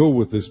must go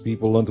with this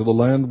people unto the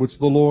land which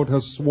the Lord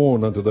hath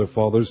sworn unto their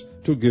fathers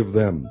to give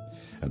them,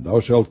 and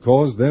thou shalt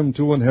cause them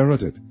to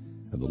inherit it.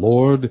 And the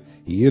Lord,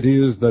 he it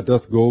is that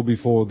doth go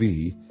before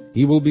thee.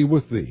 He will be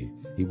with thee.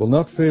 He will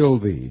not fail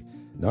thee,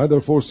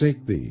 neither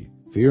forsake thee.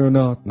 Fear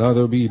not,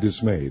 neither be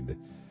dismayed.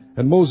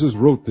 And Moses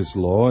wrote this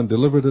law, and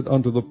delivered it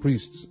unto the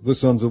priests, the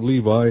sons of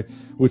Levi,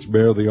 which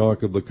bear the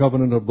ark of the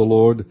covenant of the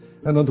Lord,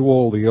 and unto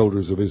all the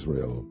elders of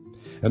Israel.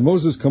 And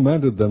Moses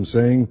commanded them,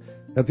 saying,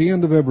 At the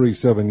end of every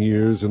 7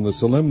 years, in the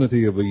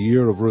solemnity of the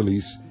year of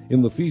release,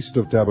 in the feast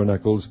of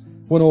tabernacles,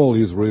 when all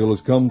Israel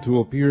is come to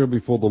appear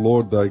before the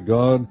Lord thy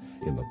God,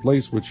 in the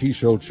place which he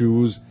shall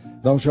choose,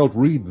 thou shalt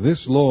read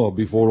this law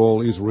before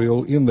all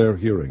Israel in their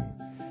hearing.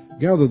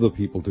 Gather the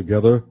people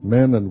together,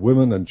 men and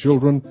women and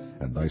children,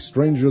 and thy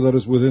stranger that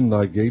is within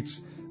thy gates,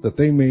 that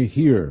they may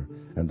hear,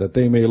 and that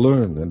they may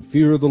learn, and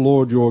fear the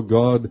Lord your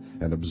God,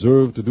 and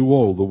observe to do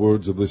all the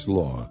words of this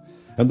law,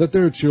 and that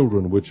their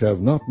children which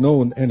have not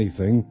known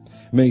anything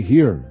may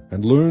hear,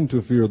 and learn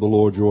to fear the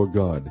Lord your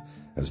God,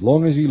 as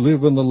long as ye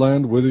live in the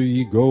land whither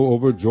ye go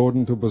over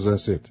Jordan to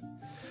possess it.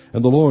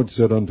 And the Lord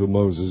said unto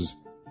Moses,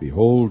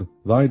 Behold,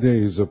 thy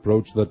days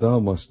approach that thou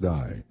must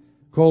die.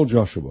 Call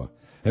Joshua,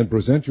 and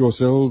present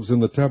yourselves in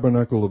the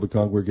tabernacle of the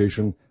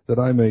congregation, that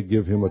I may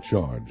give him a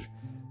charge.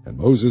 And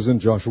Moses and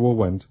Joshua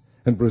went,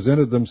 and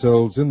presented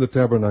themselves in the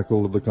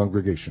tabernacle of the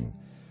congregation.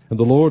 And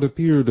the Lord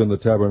appeared in the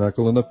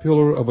tabernacle in a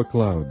pillar of a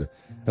cloud,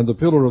 and the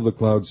pillar of the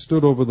cloud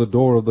stood over the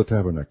door of the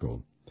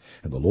tabernacle.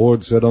 And the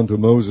Lord said unto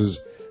Moses,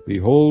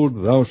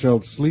 Behold, thou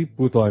shalt sleep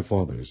with thy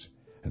fathers,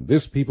 and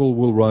this people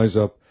will rise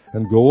up,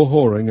 and go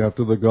a-whoring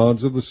after the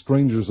gods of the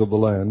strangers of the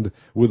land,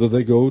 whither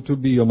they go to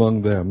be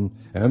among them,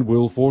 and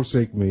will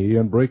forsake me,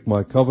 and break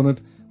my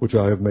covenant which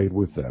I have made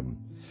with them.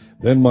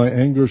 Then my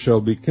anger shall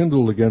be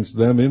kindled against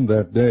them in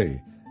that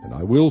day, and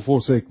I will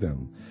forsake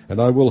them, and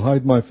I will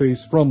hide my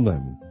face from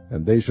them,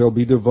 and they shall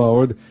be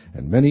devoured,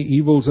 and many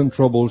evils and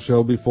troubles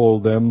shall befall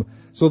them,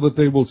 so that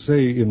they will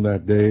say in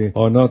that day,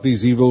 Are not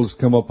these evils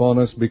come upon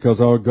us, because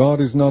our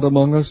God is not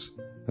among us?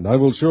 And I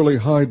will surely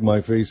hide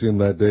my face in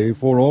that day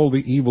for all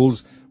the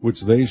evils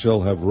which they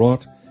shall have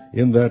wrought,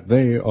 in that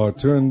they are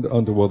turned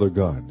unto other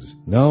gods.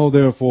 Now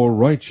therefore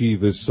write ye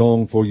this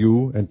song for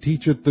you, and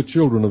teach it the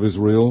children of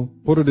Israel,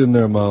 put it in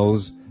their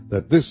mouths,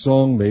 that this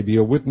song may be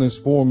a witness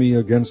for me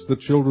against the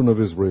children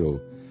of Israel.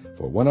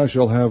 For when I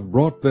shall have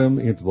brought them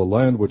into the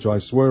land which I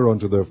swear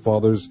unto their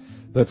fathers,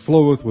 that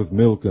floweth with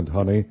milk and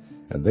honey,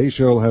 and they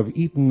shall have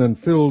eaten and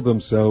filled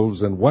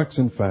themselves, and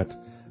waxen fat,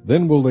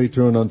 then will they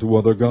turn unto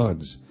other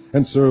gods,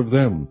 and serve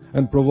them,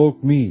 and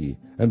provoke me,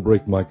 and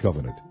break my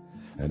covenant.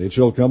 And it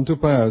shall come to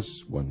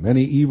pass, when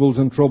many evils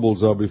and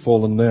troubles are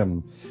befallen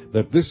them,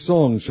 that this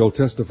song shall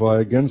testify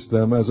against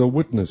them as a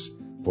witness,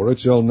 for it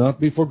shall not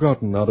be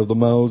forgotten out of the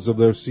mouths of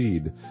their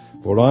seed.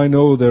 For I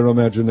know their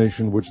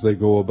imagination which they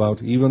go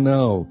about even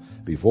now,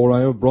 before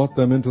I have brought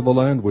them into the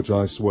land which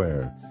I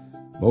swear.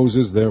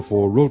 Moses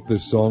therefore wrote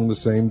this song the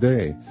same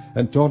day,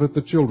 and taught it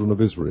the children of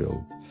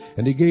Israel.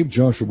 And he gave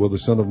Joshua the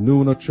son of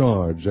Nun a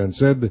charge, and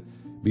said,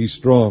 Be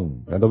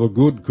strong, and of a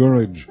good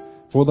courage,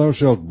 for thou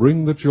shalt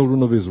bring the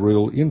children of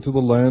Israel into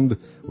the land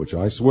which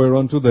I swear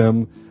unto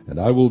them, and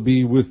I will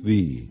be with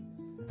thee.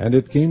 And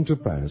it came to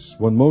pass,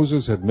 when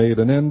Moses had made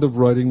an end of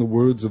writing the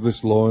words of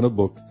this law in a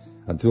book,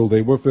 until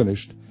they were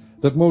finished,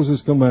 that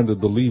Moses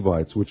commanded the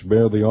Levites which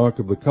bear the ark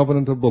of the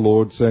covenant of the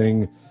Lord,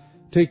 saying,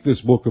 Take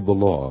this book of the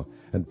law,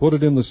 and put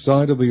it in the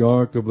side of the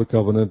ark of the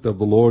covenant of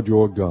the Lord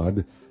your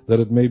God, that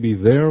it may be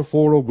there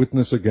for a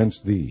witness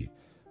against thee.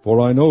 For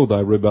I know thy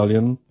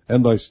rebellion,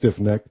 and thy stiff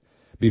neck.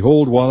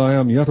 Behold, while I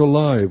am yet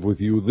alive with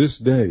you this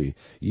day,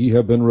 ye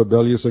have been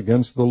rebellious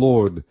against the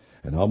Lord,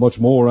 and how much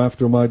more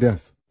after my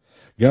death?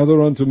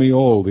 Gather unto me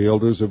all the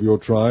elders of your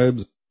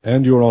tribes,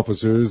 and your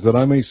officers, that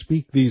I may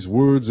speak these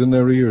words in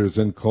their ears,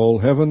 and call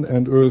heaven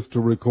and earth to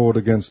record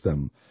against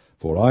them.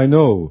 For I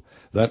know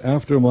that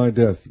after my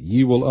death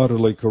ye will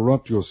utterly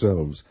corrupt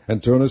yourselves,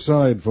 and turn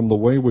aside from the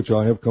way which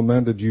I have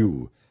commanded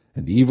you.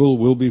 And evil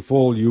will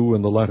befall you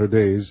in the latter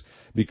days,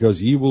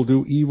 because ye will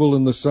do evil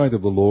in the sight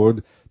of the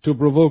Lord, to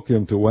provoke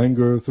him to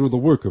anger through the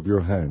work of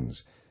your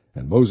hands.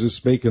 And Moses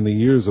spake in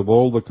the ears of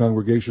all the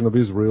congregation of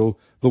Israel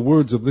the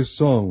words of this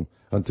song,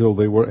 until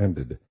they were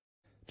ended.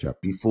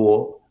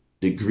 Before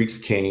the Greeks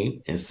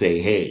came and say,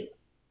 hey,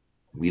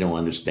 we don't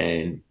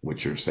understand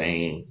what you're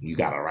saying. You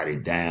got to write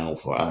it down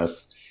for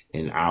us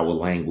in our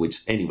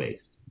language. Anyway,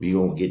 we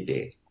going to get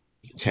there.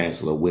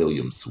 Chancellor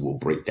Williams will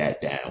break that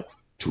down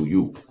to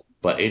you.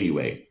 But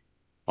anyway,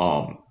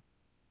 what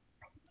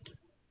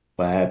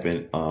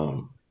happened?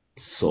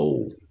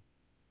 So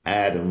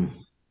Adam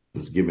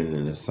was given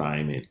an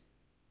assignment,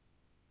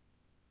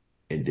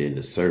 and then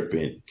the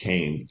serpent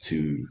came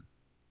to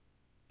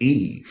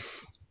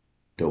Eve,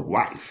 the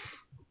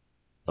wife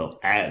of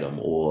Adam,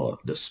 or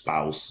the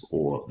spouse,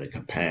 or the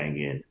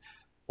companion,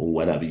 or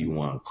whatever you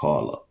want to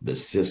call her, the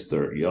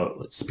sister.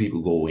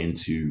 People go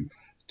into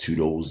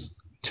those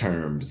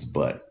terms,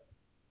 but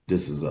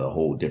this is a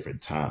whole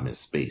different time and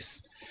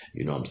space.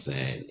 You know what I'm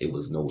saying? It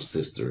was no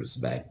sisters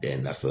back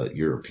then. That's a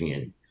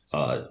European,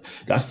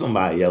 that's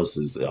somebody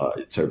else's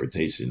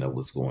interpretation of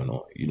what's going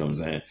on. You know what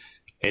I'm saying?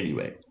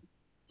 Anyway,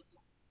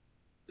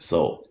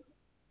 so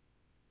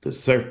the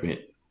serpent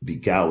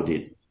beguiled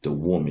the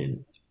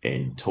woman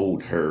and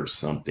told her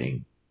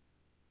something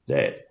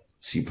that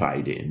she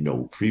probably didn't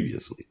know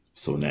previously.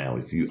 So now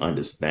if you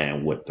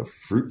understand what the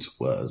fruit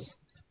was,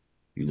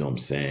 you know what I'm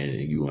saying,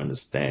 and you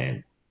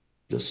understand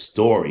the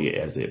story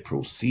as it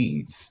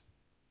proceeds,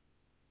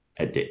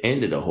 at the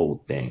end of the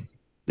whole thing,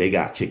 they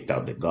got kicked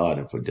out of the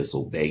garden for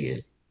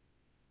disobeying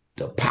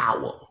the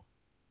power,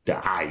 the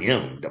I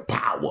am, the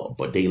power,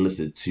 but they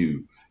listened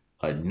to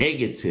a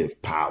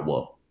negative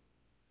power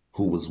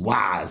who was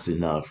wise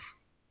enough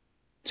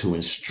to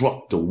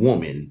instruct the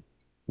woman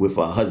with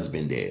her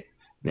husband there.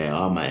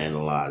 Now, I'm going to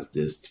analyze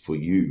this for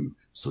you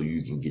so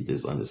you can get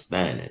this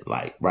understanding.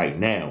 Like right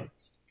now,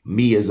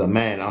 me as a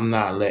man, I'm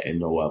not letting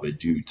no other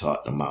dude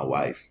talk to my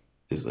wife.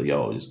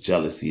 It's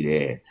jealousy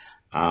there.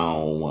 I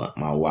don't want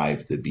my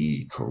wife to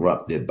be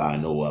corrupted by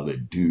no other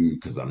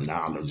dude because I'm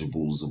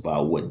knowledgeable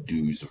about what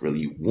dudes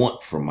really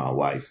want from my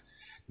wife.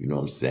 You know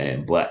what I'm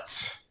saying?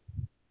 But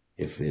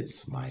if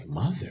it's my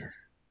mother,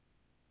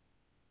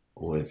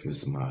 or if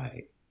it's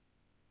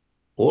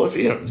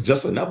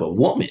just another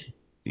woman,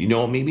 you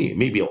know,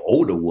 maybe an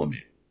older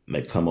woman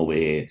may come over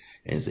here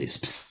and say,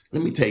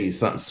 let me tell you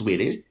something,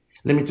 sweetie.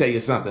 Let me tell you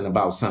something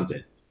about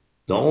something.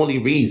 The only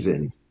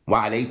reason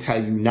why they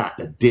tell you not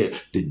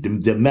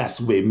to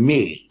mess with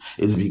me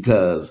is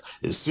because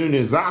as soon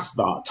as I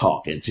start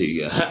talking to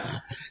you,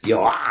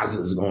 your eyes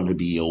is going to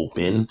be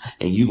open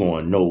and you're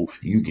going to know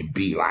you can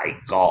be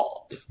like God.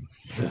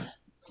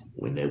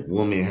 When that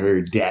woman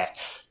heard that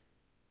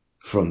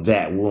from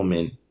that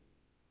woman,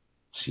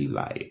 she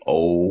like,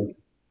 oh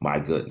my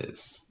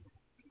goodness,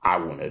 I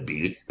want to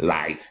be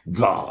like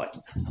God.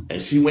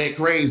 And she went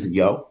crazy,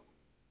 yo.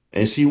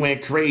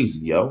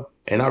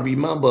 And I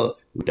remember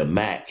the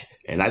Mac,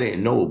 and I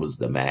didn't know it was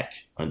the Mac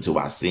until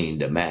I seen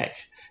the Mac.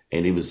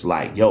 And it was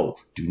like, yo,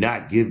 do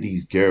not give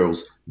these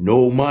girls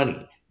no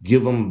money. Buy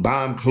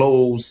them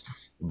clothes,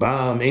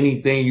 buy them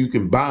anything you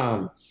can buy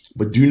them,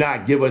 but do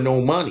not give her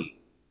no money.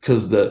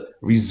 Because the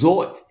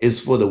resort is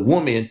for the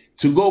woman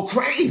to go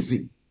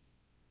crazy.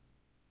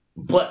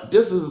 But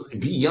this is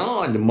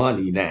beyond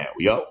money now,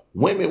 yo.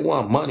 Women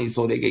want money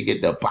so they can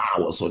get the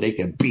power, so they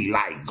can be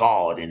like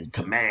God and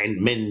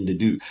command men to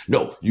do.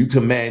 No, you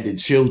commanded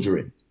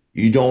children.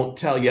 You don't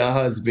tell your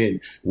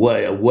husband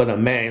what a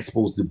man's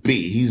supposed to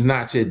be. He's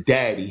not your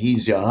daddy.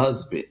 He's your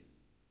husband.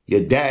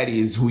 Your daddy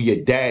is who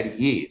your daddy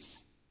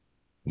is.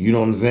 You know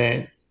what I'm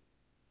saying?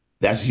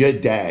 That's your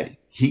daddy.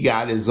 He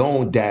got his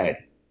own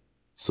daddy.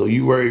 So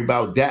you worry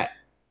about that.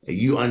 And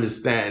you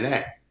understand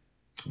that.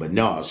 But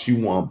no, she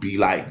won't be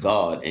like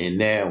God. And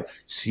now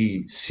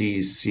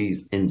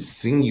she's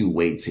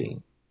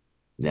insinuating.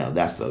 Now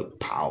that's a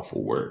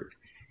powerful word.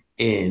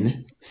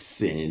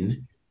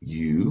 Insinuate.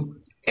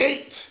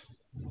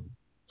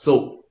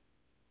 So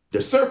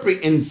the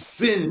serpent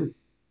insinuated,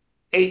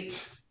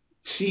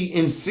 she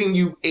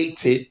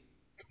insinuated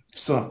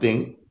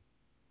something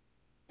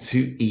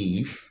to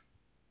Eve,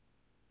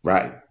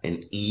 right?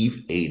 And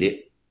Eve ate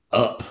it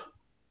up.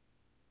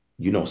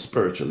 You know,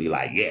 spiritually,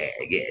 like, yeah,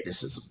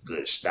 this is some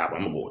good stuff.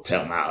 I'm going to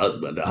tell my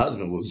husband. The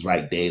husband was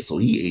right there, so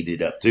he ate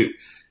it up too.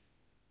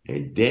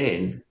 And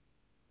then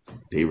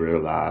they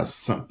realized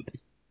something.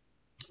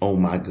 Oh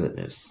my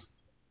goodness.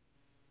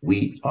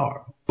 We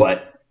are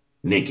butt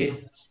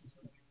naked.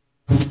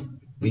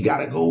 We got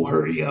to go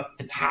hurry up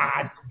and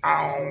hide.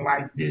 I don't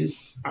like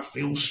this. I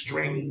feel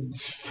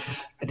strange.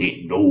 I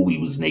didn't know we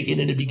was naked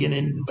in the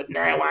beginning, but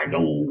now I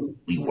know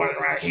we run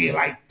around here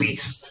like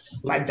beasts,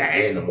 like the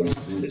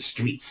animals in the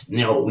streets.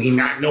 No, we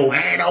not no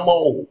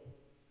animal.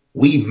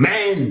 We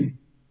men.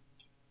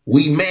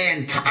 We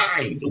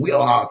mankind. We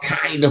are a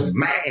kind of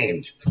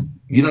man.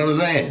 You know what I'm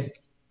saying?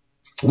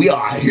 We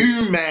are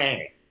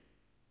human.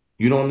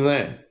 You know what I'm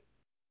saying?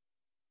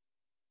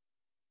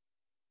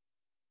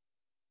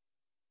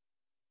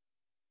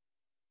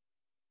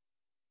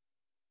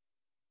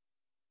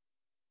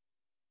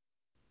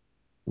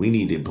 We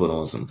need to put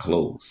on some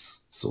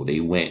clothes. So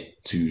they went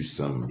to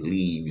some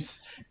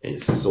leaves and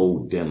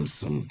sold them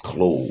some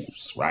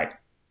clothes, right?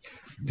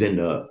 Then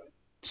the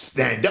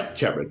stand-up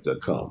character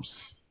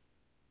comes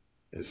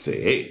and say,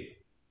 hey,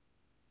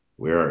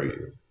 where are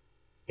you?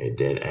 And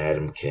then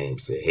Adam came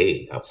and said,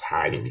 hey, I was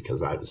hiding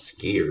because I was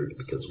scared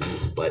because we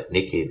was butt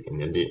naked. And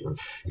then,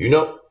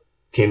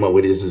 came up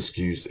with his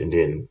excuse. And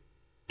then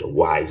the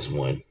wise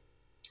one,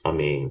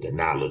 the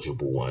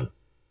knowledgeable one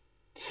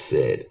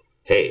said,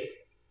 hey,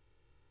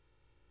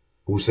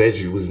 who said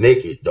you was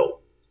naked,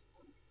 though?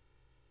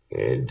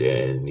 And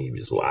then he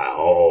was like,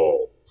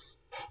 oh,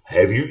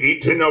 have you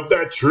eaten of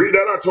that tree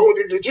that I told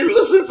you? Did you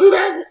listen to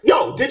that?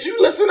 Yo, did you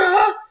listen to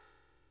her?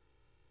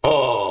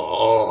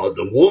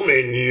 The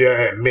woman,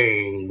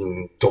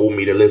 told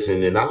me to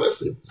listen, and I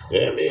listened.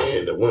 Yeah,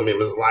 man, the woman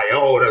was like,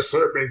 oh, the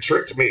serpent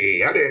tricked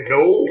me. I didn't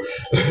know.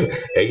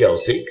 Hey, yo,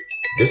 see,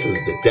 this is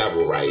the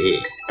devil right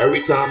here.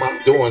 Every time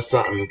I'm doing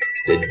something,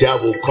 the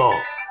devil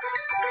comes.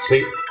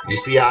 See, you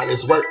see how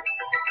this works?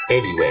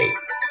 Anyway,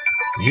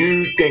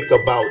 you think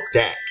about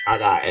that. I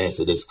gotta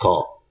answer this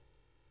call.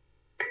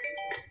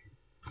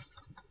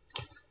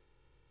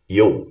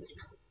 Yo.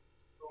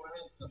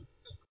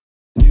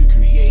 New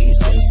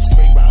creations,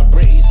 bring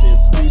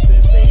vibrations, new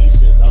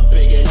sensations. I'm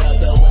big in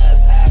other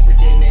West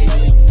African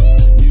nations.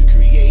 New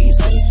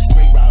creations,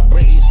 bring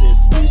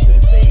vibrations, new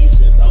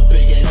sensations. I'm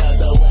big in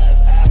other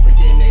West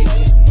African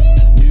nations.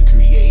 New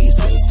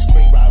creations,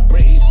 bring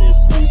vibrations,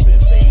 new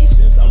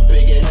sensations. I'm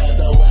big in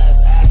other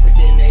West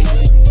African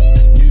nations.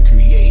 New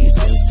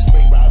creations,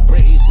 bring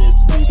vibrations,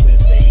 new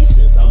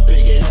sensations. I'm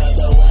big in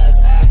other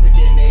West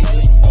African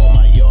nations. All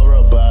my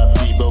Yoruba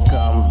people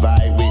come